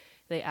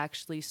 they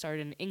actually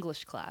started an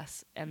English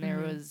class, and there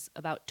was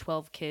about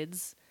 12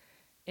 kids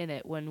in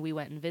it when we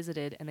went and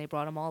visited, and they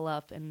brought them all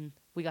up, and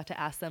we got to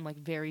ask them, like,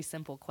 very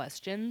simple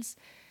questions.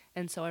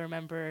 And so I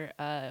remember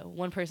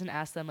one person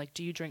asked them, like,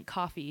 do you drink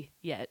coffee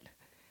yet?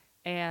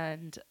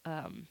 And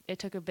it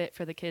took a bit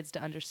for the kids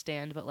to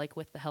understand, but, like,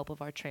 with the help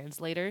of our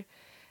translator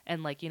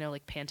and, like, you know,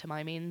 like,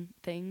 pantomiming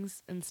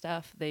things and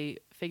stuff, they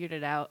figured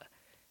it out.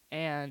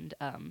 And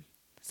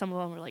some of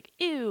them were like,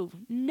 ew,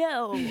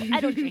 no, I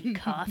don't drink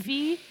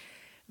coffee.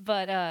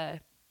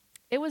 But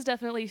it was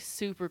definitely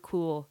super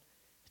cool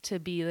to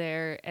be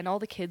there, and all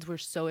the kids were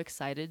so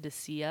excited to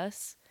see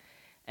us.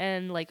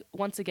 And, like,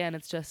 once again,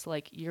 it's just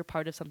like you're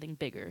part of something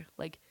bigger,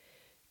 like,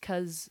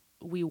 because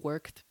we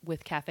work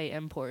with Cafe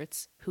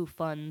Imports, who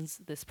funds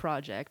this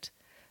project.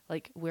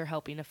 Like, we're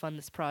helping to fund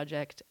this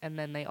project, and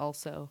then they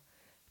also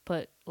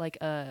put, like,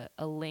 a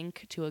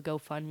link to a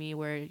GoFundMe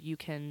where you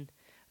can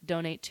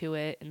donate to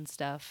it and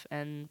stuff.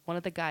 And one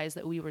of the guys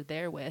that we were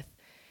there with,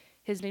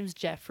 his name's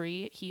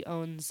Jeffrey. He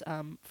owns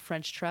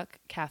French Truck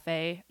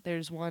Cafe.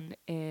 There's one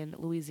in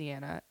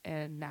Louisiana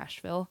and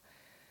Nashville.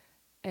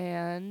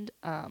 And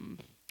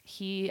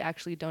he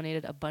actually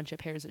donated a bunch of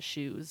pairs of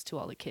shoes to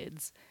all the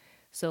kids.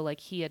 So, like,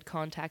 he had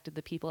contacted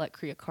the people at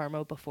Kriya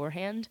Carmo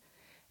beforehand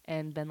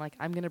and been like,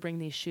 I'm going to bring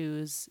these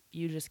shoes.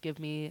 You just give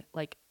me,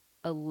 like,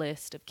 a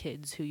list of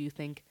kids who you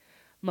think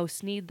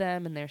most need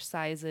them and their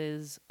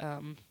sizes,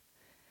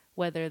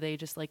 whether they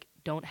just, like,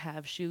 don't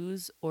have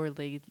shoes or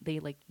they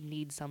like,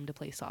 need some to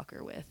play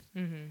soccer with.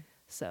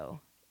 So,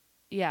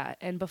 yeah.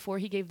 And before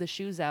he gave the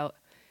shoes out,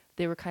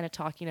 they were kind of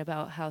talking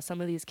about how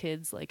some of these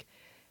kids, like,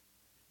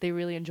 they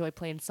really enjoy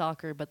playing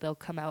soccer, but they'll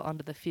come out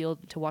onto the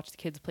field to watch the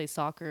kids play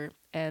soccer,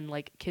 and,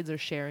 like, kids are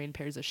sharing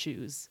pairs of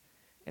shoes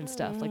and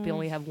stuff. Like they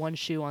only have one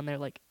shoe on their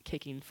like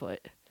kicking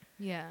foot.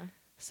 Yeah.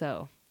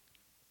 So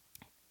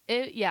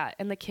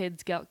and the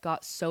kids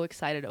got so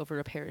excited over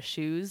a pair of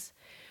shoes,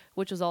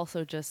 which was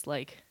also just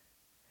like,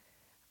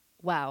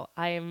 wow,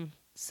 I am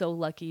so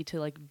lucky to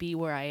like be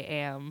where I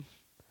am.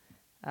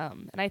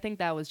 And I think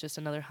that was just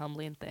another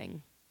humbling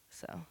thing.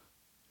 So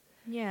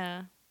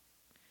Yeah.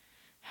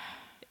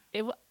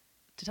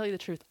 to tell you the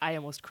truth, I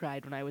almost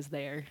cried when I was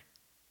there.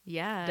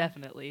 Yeah.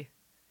 Definitely.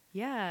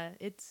 Yeah.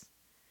 It's,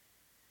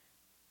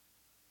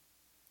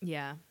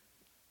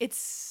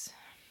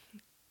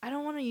 I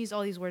don't want to use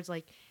all these words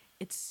like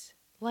it's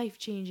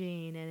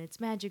life-changing and it's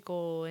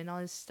magical and all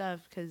this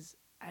stuff because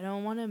I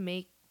don't want to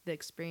make the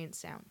experience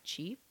sound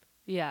cheap.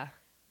 Yeah.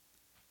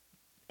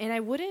 And I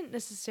wouldn't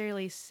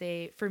necessarily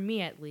say, for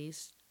me at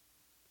least,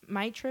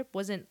 my trip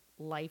wasn't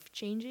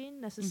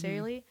life-changing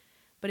necessarily,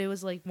 but it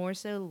was like more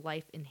so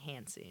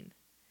life-enhancing.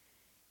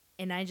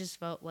 And I just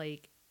felt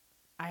like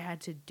I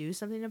had to do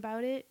something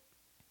about it,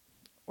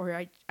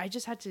 or I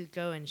just had to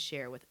go and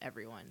share with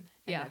everyone.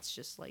 And that's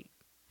just like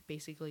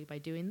basically by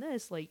doing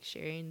this, like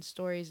sharing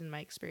stories and my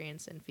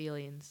experience and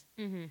feelings.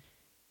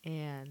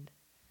 And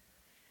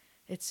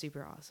it's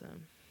super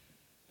awesome.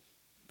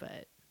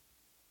 But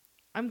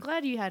I'm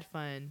glad you had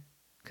fun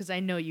because I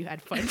know you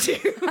had fun too.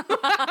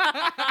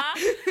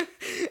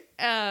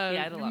 I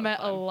had a lot met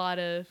of fun. a lot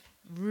of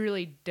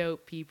really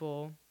dope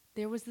people.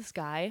 There was this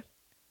guy.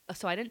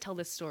 So I didn't tell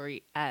this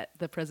story at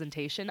the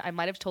presentation. I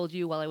might have told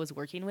you while I was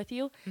working with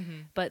you,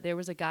 but there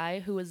was a guy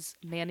who was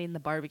manning the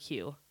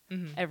barbecue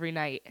every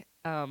night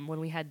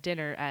when we had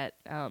dinner at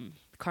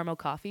Carmel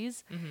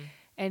Coffees.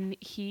 And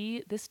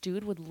this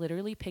dude would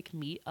literally pick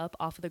meat up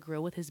off of the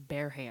grill with his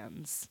bare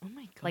hands. Oh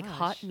my gosh. Like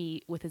hot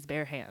meat with his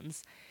bare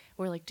hands.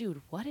 We're like,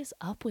 dude, what is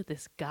up with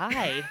this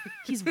guy?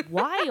 He's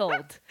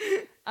wild.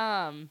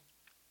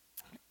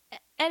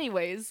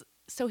 Anyways,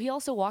 so he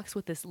also walks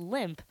with this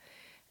limp.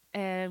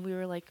 And we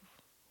were like,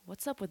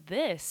 what's up with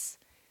this?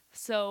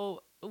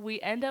 So we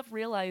end up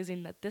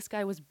realizing that this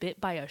guy was bit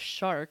by a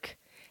shark.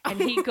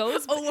 And he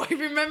goes... Oh, I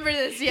remember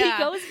this, yeah.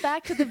 He goes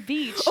back to the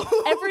beach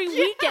every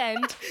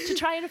weekend to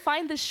try and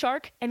find this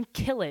shark and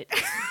kill it.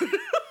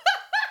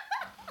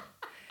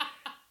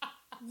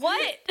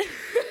 What?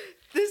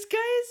 This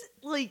guy's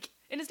like...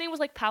 And his name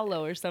was like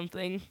Paolo or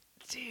something.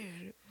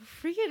 Dude,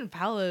 freaking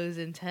Paolo's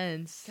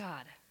intense.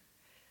 God.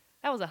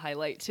 That was a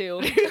highlight, too.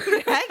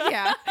 Heck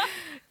yeah.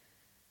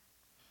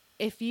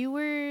 If you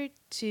were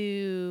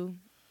to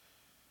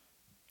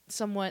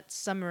somewhat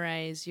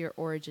summarize your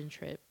origin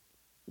trip,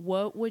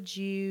 what would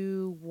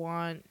you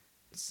want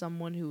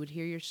someone who would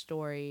hear your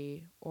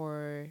story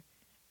or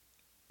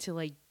to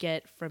like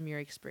get from your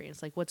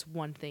experience? Like, what's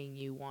one thing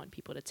you want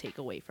people to take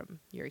away from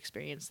your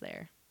experience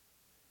there?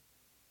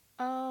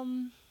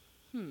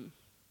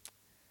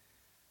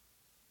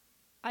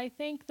 I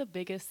think the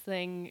biggest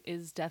thing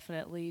is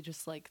definitely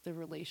just like the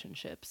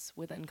relationships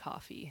within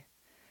coffee.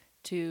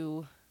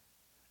 To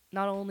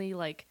not only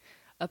like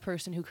a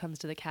person who comes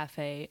to the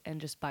cafe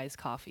and just buys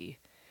coffee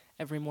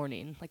every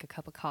morning, like a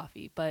cup of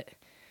coffee, but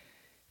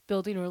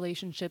building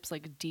relationships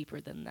like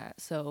deeper than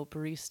that. So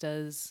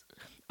baristas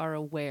are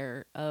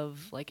aware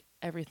of like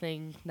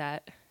everything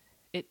that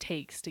it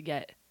takes to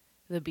get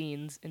the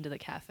beans into the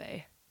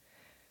cafe.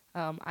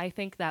 I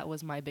think that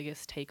was my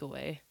biggest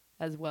takeaway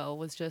as well,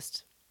 was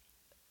just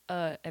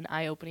an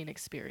eye-opening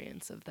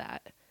experience of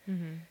that.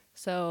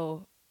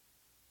 So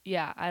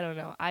yeah, I don't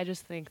know. I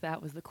just think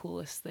that was the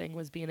coolest thing,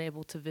 was being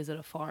able to visit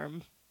a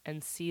farm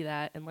and see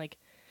that and like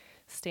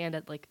stand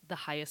at like the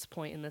highest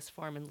point in this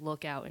farm and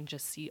look out and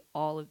just see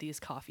all of these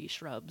coffee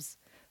shrubs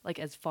like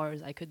as far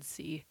as I could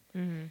see,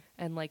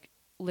 and like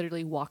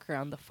literally walk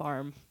around the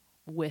farm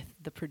with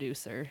the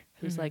producer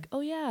who's like,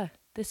 oh yeah,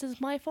 this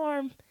is my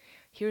farm.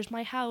 Here's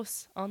my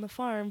house on the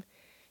farm.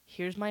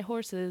 Here's my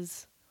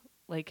horses.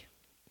 Like,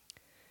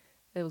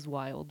 it was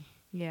wild.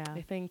 Yeah.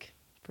 I think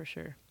for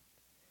sure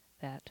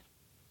that.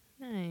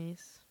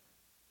 Nice.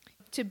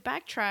 To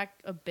backtrack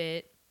a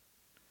bit,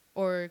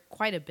 or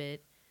quite a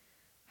bit,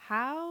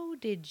 how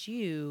did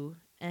you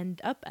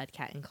end up at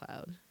Cat and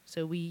Cloud?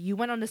 So you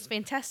went on this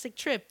fantastic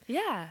trip.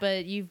 Yeah.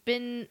 But you've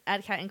been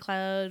at Cat and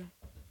Cloud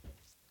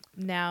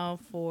now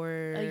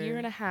for a year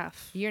and a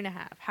half.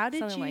 How did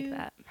Something like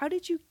that. How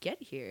did you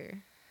get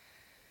here?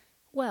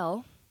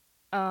 Well,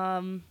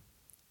 the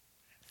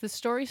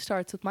story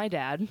starts with my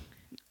dad.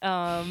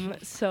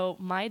 So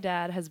my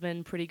dad has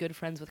been pretty good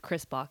friends with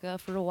Chris Baca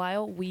for a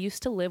while. We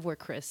used to live where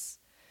Chris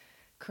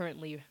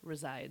currently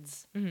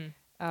resides.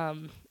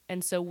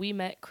 And so we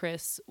met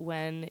Chris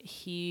when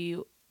he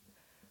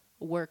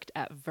worked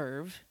at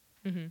Verve,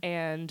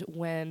 and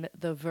when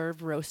the Verve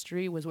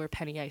Roastery was where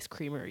Penny Ice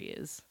Creamery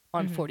is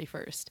on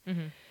 41st.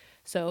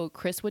 So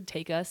Chris would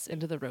take us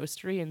into the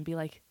roastery and be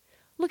like,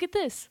 look at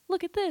this,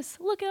 look at this,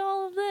 look at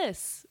all of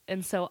this.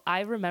 And so I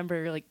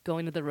remember like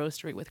going to the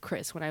roastery with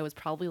Chris when I was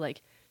probably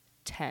like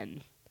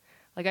 10.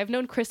 Like, I've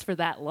known Chris for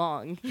that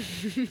long.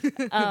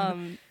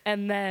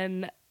 And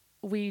then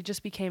we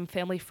just became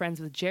family friends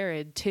with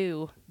Jared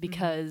too,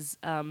 because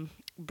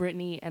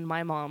Brittany and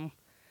my mom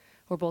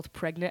were both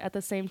pregnant at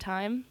the same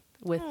time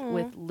with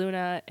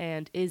Luna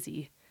and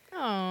Izzy.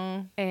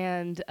 Oh.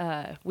 And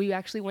we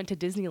actually went to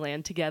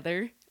Disneyland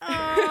together.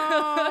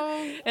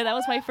 Oh. And that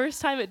was my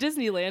first time at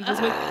Disneyland, was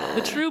with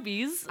the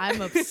Trubies.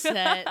 I'm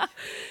upset.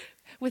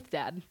 With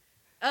Dad.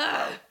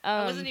 I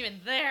wasn't even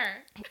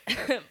there.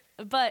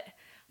 But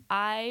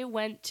I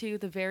went to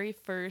the very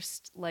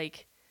first,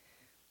 like,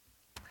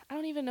 I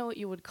don't even know what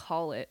you would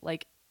call it.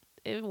 Like,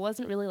 it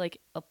wasn't really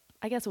like,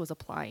 I guess it was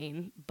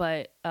applying,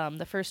 but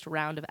the first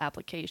round of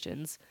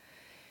applications,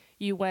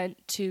 you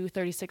went to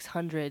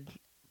 3600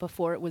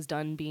 before it was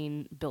done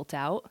being built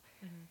out.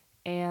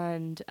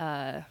 And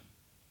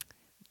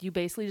you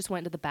basically just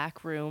went to the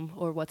back room,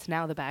 or what's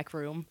now the back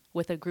room,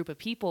 with a group of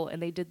people,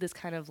 and they did this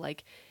kind of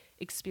like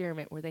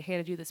experiment where they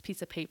handed you this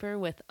piece of paper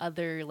with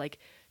other like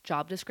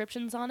job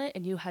descriptions on it,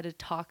 and you had to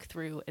talk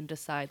through and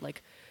decide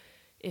like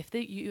if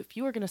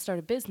you were going to start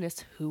a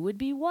business, who would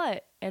be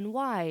what and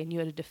why, and you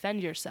had to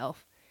defend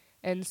yourself.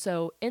 And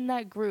so in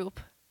that group,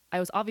 I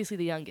was obviously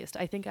the youngest.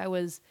 I think I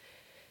was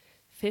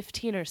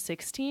 15 or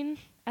 16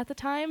 at the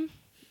time.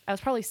 I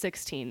was probably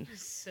 16.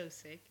 So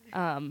sick.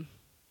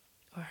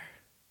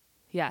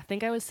 Yeah, I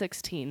think I was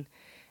 16.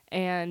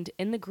 And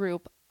in the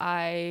group,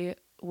 I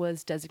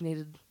was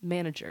designated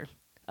manager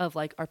of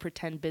like our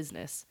pretend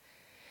business.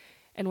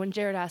 And when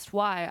Jared asked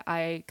why,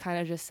 I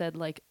kind of just said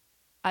like,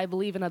 I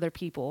believe in other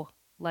people.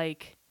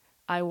 Like,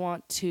 I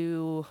want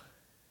to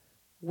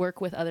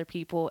work with other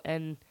people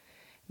and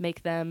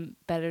make them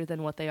better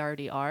than what they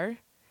already are.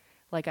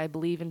 Like, I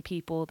believe in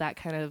people, that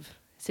kind of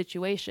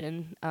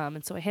situation.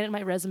 And so I handed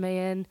my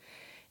resume in,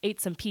 ate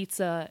some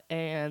pizza,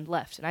 and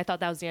left. And I thought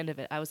that was the end of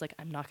it. I was like,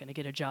 I'm not going to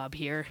get a job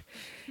here.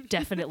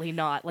 Definitely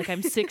not. Like,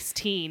 I'm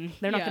 16.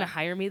 They're not going to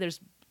hire me. There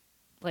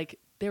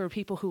were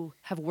people who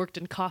have worked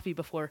in coffee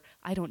before.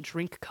 I don't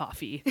drink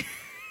coffee.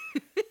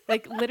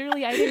 Like,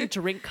 literally, I didn't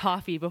drink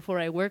coffee before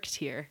I worked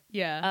here.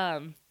 Yeah.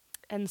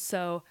 And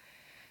so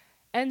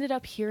ended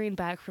up hearing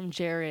back from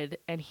Jared,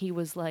 and he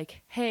was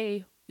like,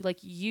 hey, like,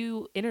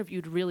 you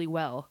interviewed really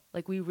well.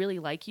 Like, we really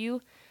like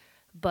you,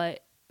 but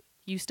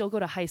you still go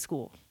to high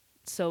school,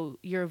 so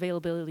your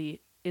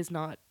availability is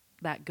not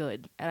that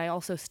good. And I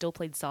also still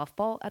played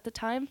softball at the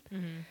time.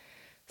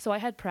 So I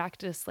had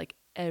practice like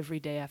every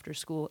day after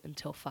school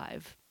until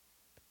 5.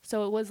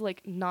 So it was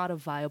like not a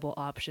viable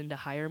option to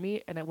hire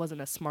me, and it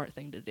wasn't a smart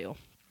thing to do.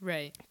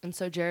 Right. And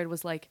so Jared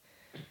was like,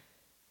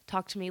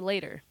 talk to me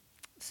later.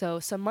 So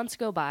some months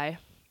go by,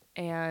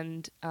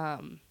 and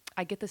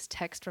I get this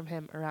text from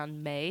him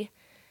around May,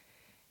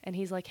 and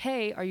he's like,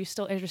 hey, are you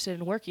still interested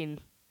in working?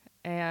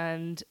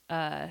 And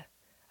I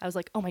was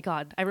like, oh my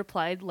God. I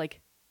replied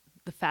like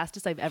the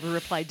fastest I've ever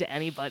replied to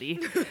anybody.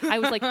 I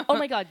was like, oh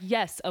my God,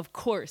 yes, of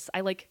course.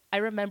 I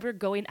remember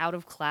going out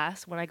of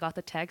class when I got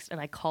the text,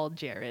 and I called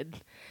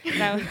Jared.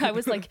 And I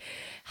was like,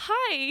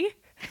 hi.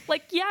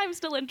 Like, yeah, I'm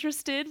still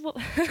interested. Well,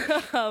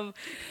 I'm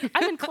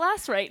in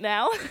class right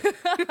now.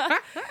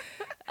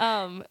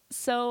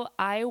 So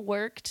I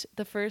worked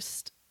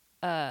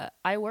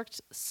I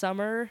worked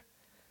summer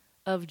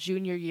of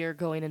junior year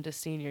going into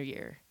senior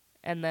year.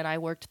 And then I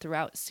worked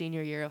throughout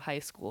senior year of high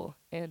school.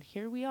 And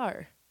here we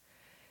are.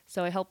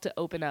 So I helped to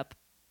open up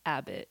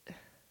Abbott.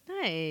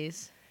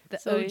 Nice. The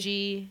So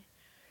OG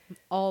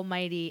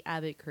almighty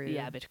Abbott crew. The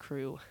Abbott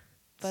crew.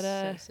 But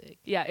so sick.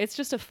 yeah, it's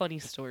just a funny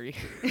story.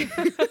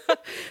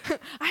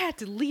 I had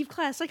to leave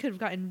class. I could have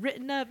gotten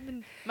written up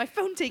and my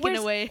phone taken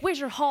away. Where's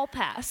your hall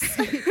pass?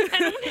 I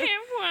don't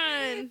have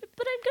one.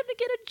 But I'm gonna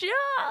get a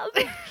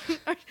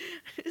job.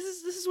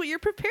 This is what you're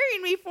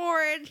preparing me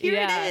for, and here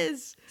it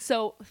is.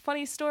 So,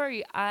 funny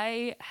story.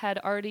 I had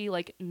already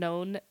like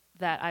known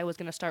that I was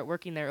gonna start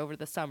working there over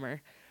the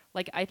summer.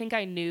 Like, I think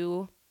I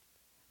knew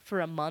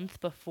for a month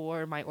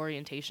before my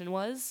orientation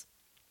was.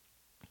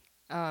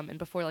 And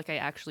before like I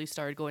actually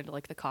started going to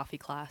like the coffee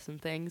class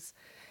and things.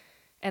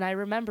 And I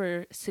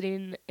remember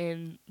sitting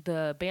in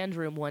the band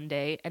room one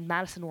day, and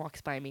Madison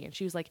walks by me, and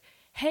she was like,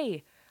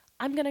 hey,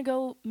 I'm going to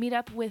go meet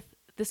up with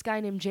this guy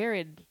named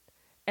Jared,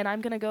 and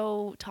I'm going to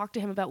go talk to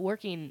him about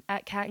working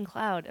at Cat and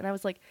Cloud. And I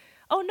was like,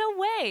 oh, no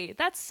way.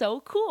 That's so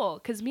cool.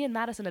 Because me and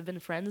Madison have been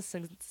friends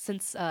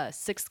since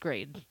 6th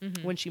grade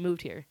when she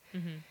moved here.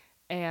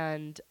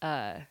 And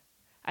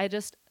I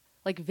just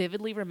like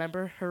vividly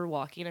remember her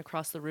walking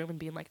across the room and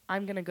being like,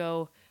 I'm going to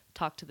go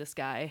talk to this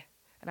guy.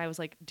 And I was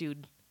like,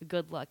 dude,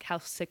 good luck. How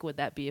sick would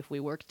that be if we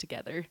worked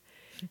together?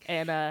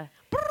 And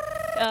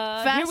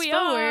Fast here we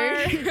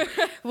forward.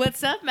 are.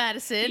 What's up,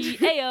 Madison?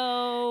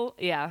 Ayo.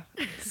 Yeah.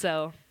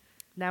 So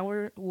now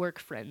we're work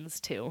friends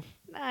too.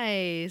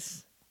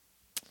 Nice.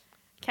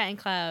 Cat and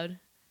Cloud.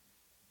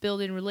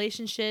 Building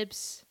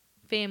relationships,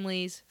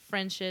 families,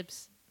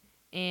 friendships,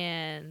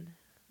 and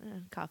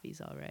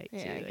coffee's all right too,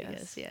 Yeah, I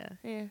guess. Yeah.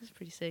 Yeah. It's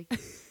pretty sick.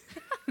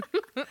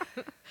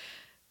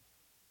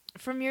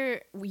 From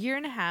your year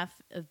and a half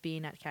of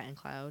being at Cat and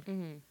Cloud,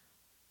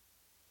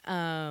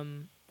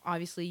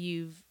 obviously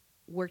you've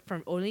worked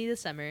from only the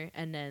summer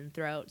and then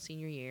throughout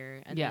senior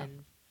year, and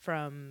then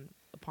from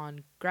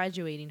upon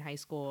graduating high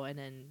school and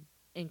then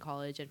in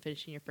college and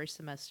finishing your first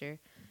semester.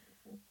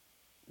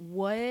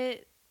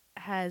 what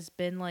has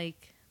been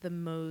like the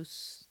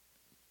most,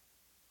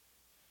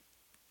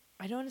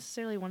 I don't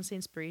necessarily want to say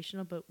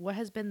inspirational, but what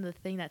has been the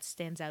thing that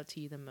stands out to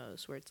you the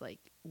most, where it's like,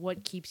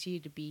 what keeps you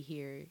to be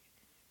here?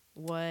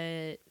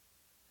 Why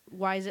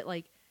is it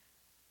like,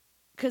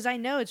 because I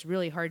know it's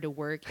really hard to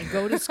work and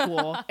go to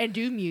school and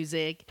do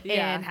music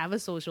Yeah. and have a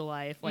social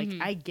life. Like,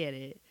 Mhm. I get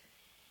it.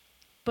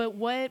 But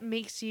what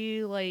makes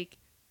you like,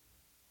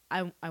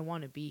 I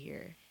want to be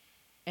here?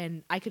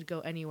 And I could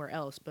go anywhere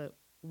else, but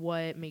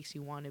what makes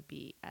you want to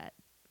be at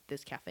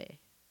this cafe?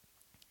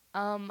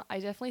 I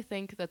definitely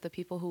think that the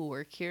people who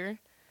work here,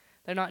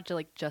 they're not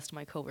like just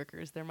my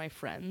coworkers, they're my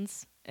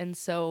friends. And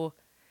so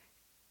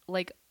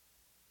like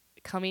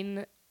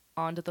coming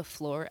onto the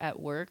floor at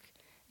work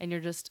and you're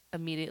just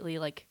immediately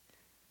like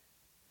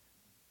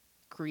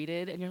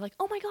greeted and you're like,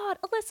 "Oh my god,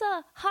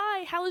 Alyssa,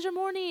 hi, how was your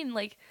morning?"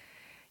 Like,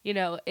 you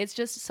know, it's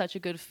just such a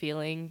good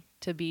feeling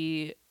to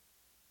be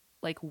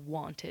like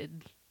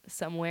wanted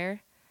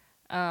somewhere.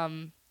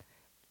 Um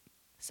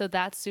so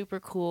that's super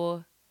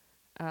cool.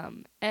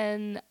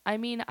 And I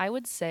mean, I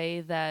would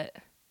say that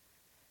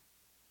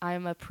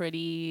I'm a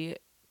pretty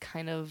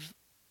kind of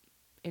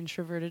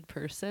introverted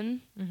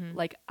person. Mm-hmm.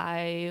 Like,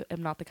 I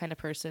am not the kind of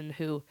person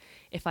who,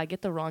 if I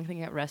get the wrong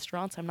thing at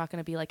restaurants, I'm not going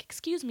to be like,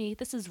 "Excuse me,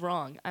 this is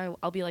wrong."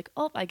 I'll be like,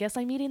 "Oh, I guess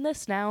I'm eating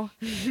this now,"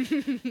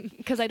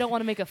 because I don't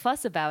want to make a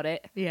fuss about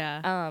it.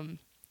 Yeah.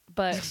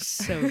 But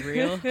So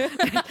real.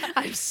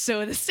 I'm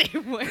so the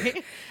same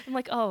way. I'm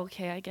like, "Oh,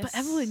 okay, I guess." But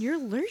Evelyn, you're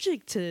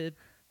allergic to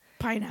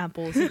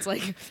pineapples. It's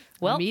like,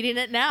 Well, I'm eating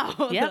it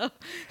now. Yep.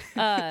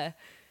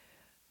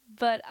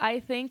 But I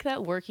think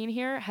that working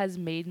here has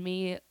made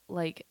me,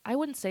 like, I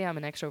wouldn't say I'm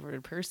an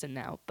extroverted person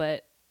now,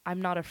 but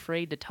I'm not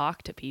afraid to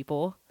talk to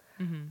people.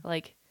 Mm-hmm.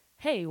 Like,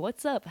 "Hey,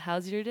 what's up?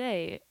 How's your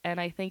day?"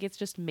 And I think it's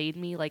just made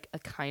me like a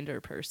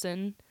kinder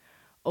person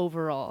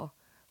overall.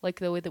 Like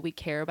the way that we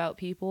care about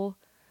people,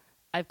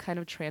 I've kind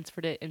of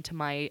transferred it into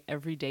my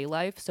everyday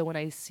life. So when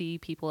I see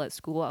people at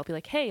school, I'll be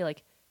like, "Hey,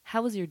 like,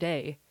 how was your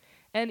day?"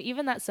 And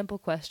even that simple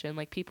question,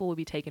 like, people will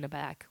be taken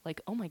aback.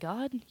 Like, "Oh my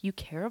God, you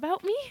care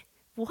about me?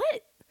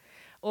 What?"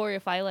 Or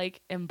if I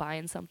like am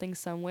buying something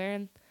somewhere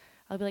and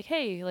I'll be like,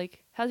 "Hey,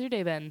 like, how's your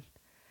day been?"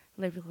 And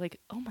they'd be like,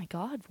 "Oh my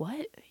God,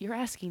 what? You're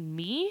asking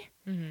me?"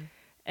 Mm-hmm.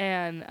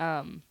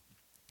 And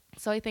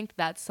so I think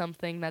that's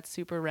something that's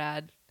super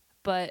rad.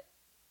 But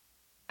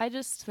I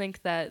just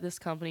think that this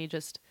company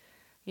just,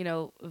 you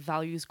know,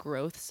 values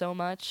growth so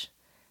much.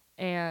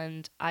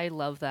 And I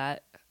love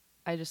that.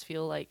 I just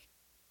feel like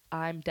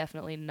I'm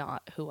definitely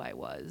not who I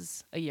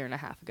was a year and a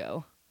half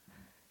ago.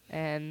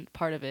 And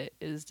part of it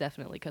is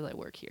definitely because I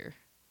work here.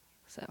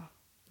 So,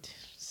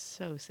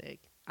 So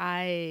sick.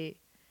 I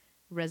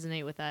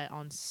resonate with that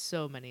on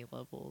so many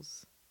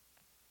levels.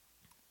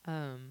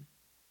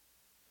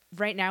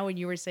 Right now when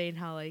you were saying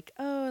how like,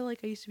 oh, like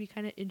I used to be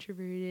kind of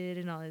introverted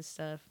and all this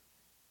stuff,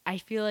 I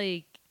feel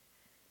like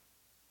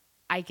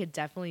I could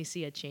definitely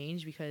see a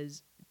change,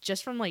 because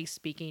just from like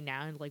speaking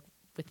now and like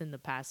within the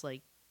past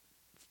like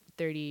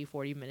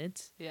 30-40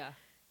 minutes, yeah.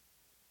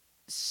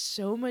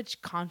 so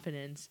much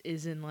confidence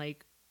is in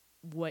like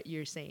what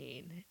you're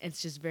saying.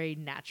 It's just very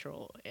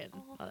natural and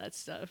all that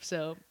stuff.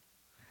 So,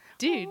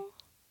 dude.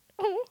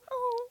 Oh,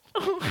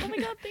 oh my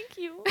God, thank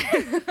you.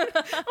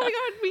 Oh my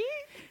God, me?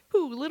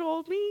 Who? Little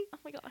old me? Oh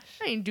my gosh.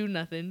 I ain't do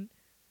nothing.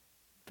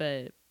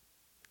 But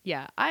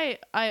yeah, I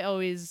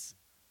always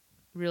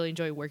really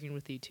enjoy working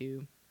with you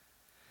too.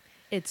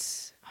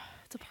 It's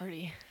It's a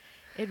party.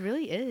 It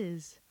really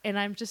is. And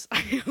I'm just,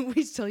 I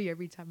always tell you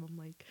every time, I'm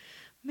like,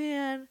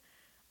 man,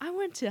 I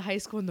went to high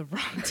school in the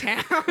wrong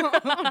town.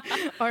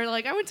 Or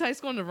like, I went to high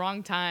school in the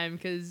wrong time,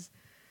 because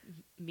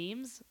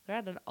Memes, they're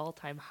at an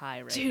all-time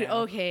high right dude, now.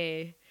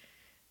 okay.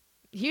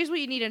 Here's what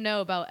you need to know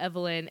about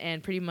Evelyn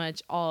and pretty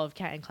much all of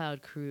Cat and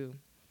Cloud crew.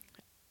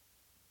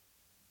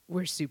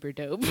 We're super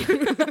dope.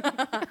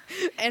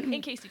 And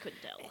In case you couldn't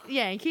tell.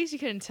 yeah, in case you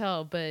couldn't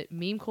tell, but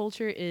meme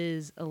culture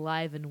is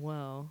alive and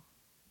well.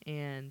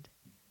 And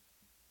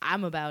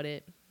I'm about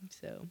it.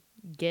 So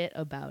get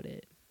about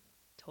it.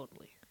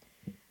 Totally.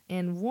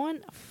 And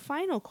one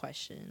final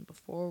question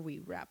before we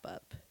wrap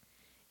up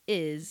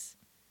is,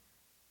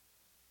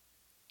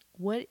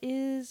 what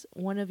is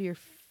one of your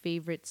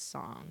favorite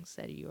songs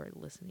that you are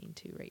listening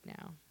to right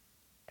now?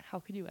 How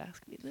could you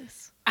ask me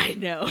this? I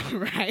know,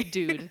 right?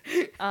 Dude.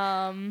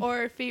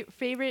 Or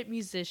favorite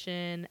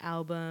musician,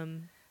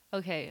 album.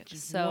 Okay,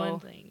 Just so one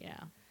thing, yeah.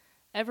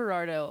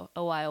 Everardo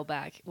a while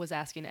back was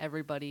asking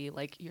everybody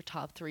like your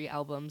top 3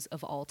 albums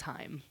of all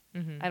time.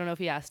 Mm-hmm. I don't know if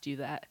he asked you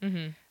that.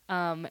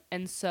 Mm-hmm.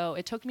 And so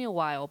it took me a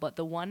while, but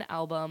the one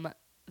album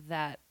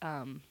that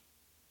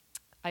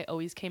I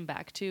always came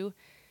back to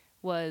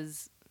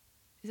was,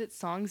 is it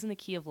Songs in the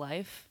Key of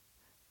Life?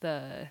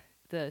 The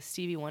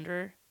Stevie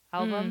Wonder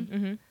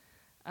album.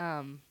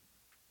 Mm-hmm.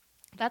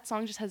 That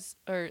song just has,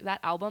 or that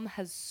album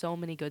has so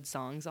many good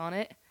songs on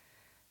it.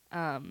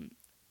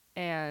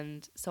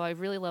 And so I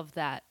really love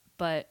that.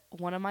 But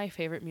one of my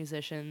favorite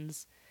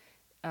musicians,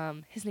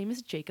 his name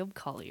is Jacob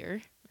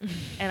Collier.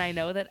 And I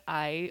know that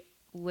I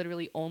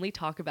literally only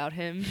talk about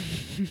him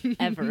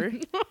ever.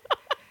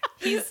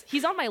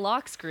 He's on my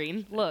lock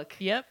screen. Look.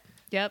 Yep.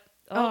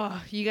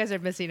 Oh, you guys are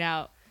missing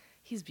out.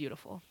 He's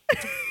beautiful.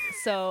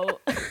 So,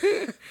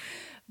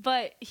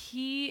 but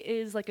he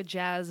is like a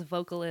jazz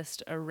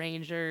vocalist,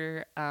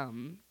 arranger,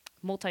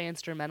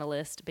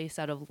 multi-instrumentalist based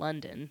out of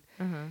London.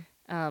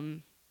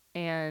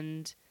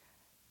 And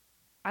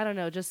I don't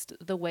know, just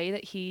the way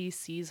that he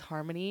sees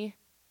harmony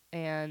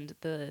and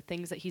the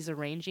things that he's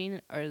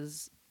arranging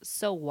is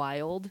so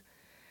wild.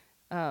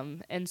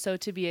 And so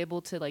to be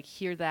able to like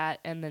hear that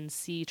and then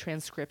see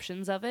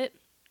transcriptions of it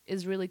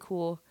is really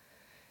cool.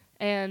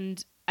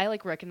 And I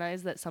like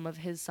recognize that some of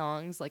his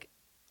songs like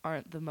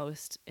aren't the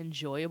most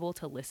enjoyable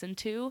to listen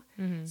to.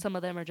 Some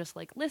of them are just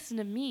like, listen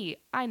to me,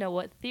 I know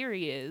what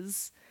theory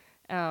is.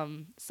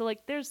 So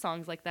like there's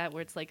songs like that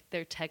where it's like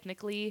they're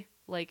technically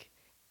like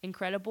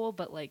incredible,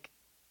 but like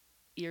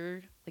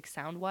ear like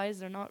sound wise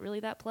they're not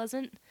really that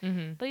pleasant.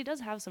 But he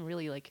does have some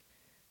really like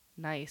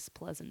nice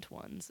pleasant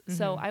ones.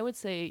 So I would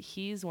say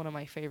he's one of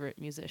my favorite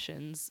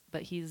musicians,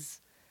 but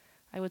he's,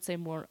 I would say,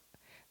 more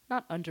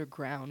not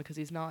underground because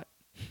he's not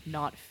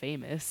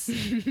famous,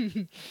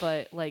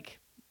 but like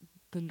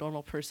the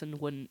normal person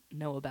wouldn't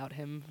know about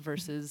him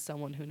versus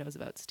someone who knows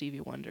about Stevie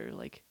Wonder,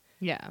 like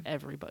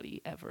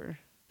everybody ever.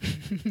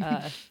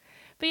 But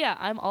yeah,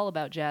 I'm all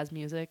about jazz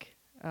music.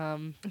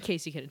 In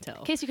case you couldn't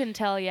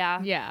tell.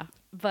 Yeah.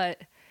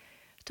 But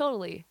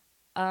totally.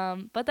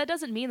 But that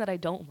doesn't mean that I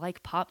don't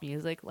like pop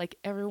music. Like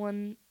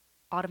everyone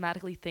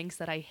automatically thinks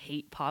that I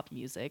hate pop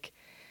music.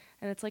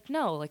 And it's like,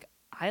 no, like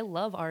I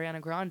love Ariana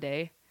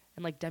Grande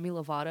and like Demi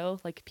Lovato,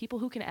 like people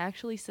who can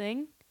actually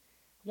sing,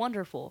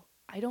 wonderful.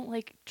 I don't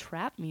like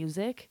trap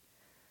music.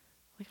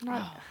 Like I'm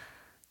not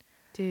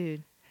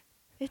Dude,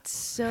 it's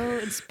so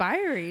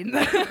inspiring.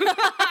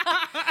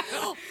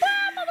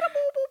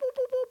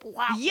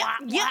 Yeah.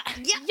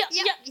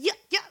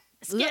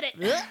 Let's get it.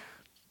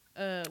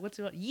 What's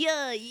it called?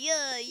 Yeah.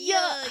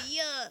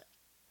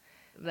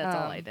 That's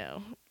all I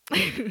know.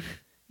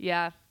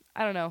 Yeah,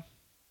 I don't know.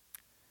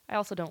 I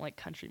also don't like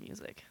country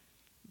music.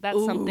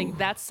 That's something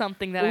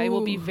that I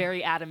will be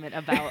very adamant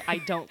about. I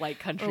don't like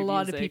country music. A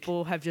lot of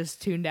people have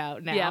just tuned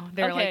out now. Yeah,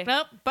 They're like,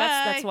 nope, bye.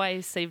 That's why I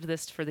saved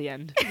this for the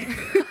end.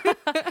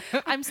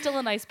 I'm still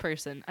a nice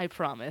person, I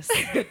promise.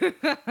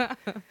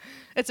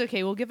 It's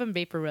okay. We'll give him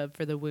vapor rub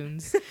for the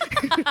wounds.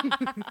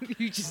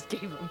 You just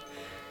gave him.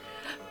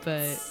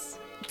 But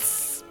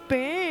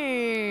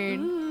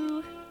Spain.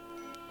 Ooh.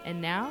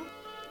 And now,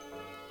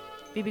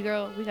 baby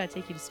girl, we gotta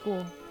take you to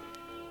school.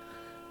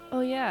 Oh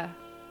yeah,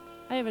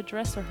 I have a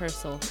dress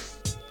rehearsal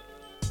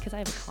because I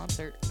have a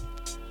concert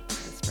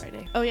this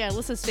Friday. Oh yeah,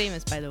 Alyssa's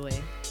famous, by the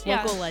way.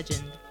 Yeah. Local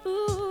legend.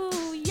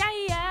 Ooh,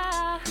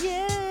 yeah.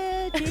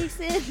 Yeah,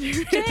 Jason.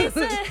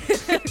 Jason.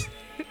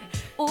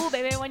 Ooh,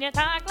 baby, when you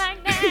talk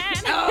like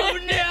that. Oh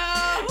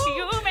no!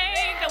 You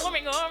make a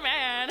woman go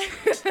mad.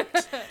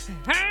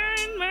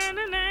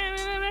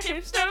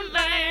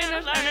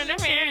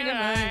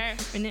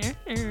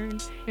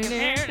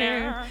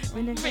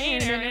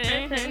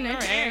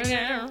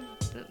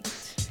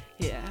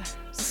 Yeah.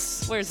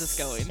 Where's this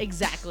going?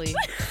 Exactly.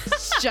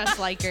 Just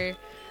like her.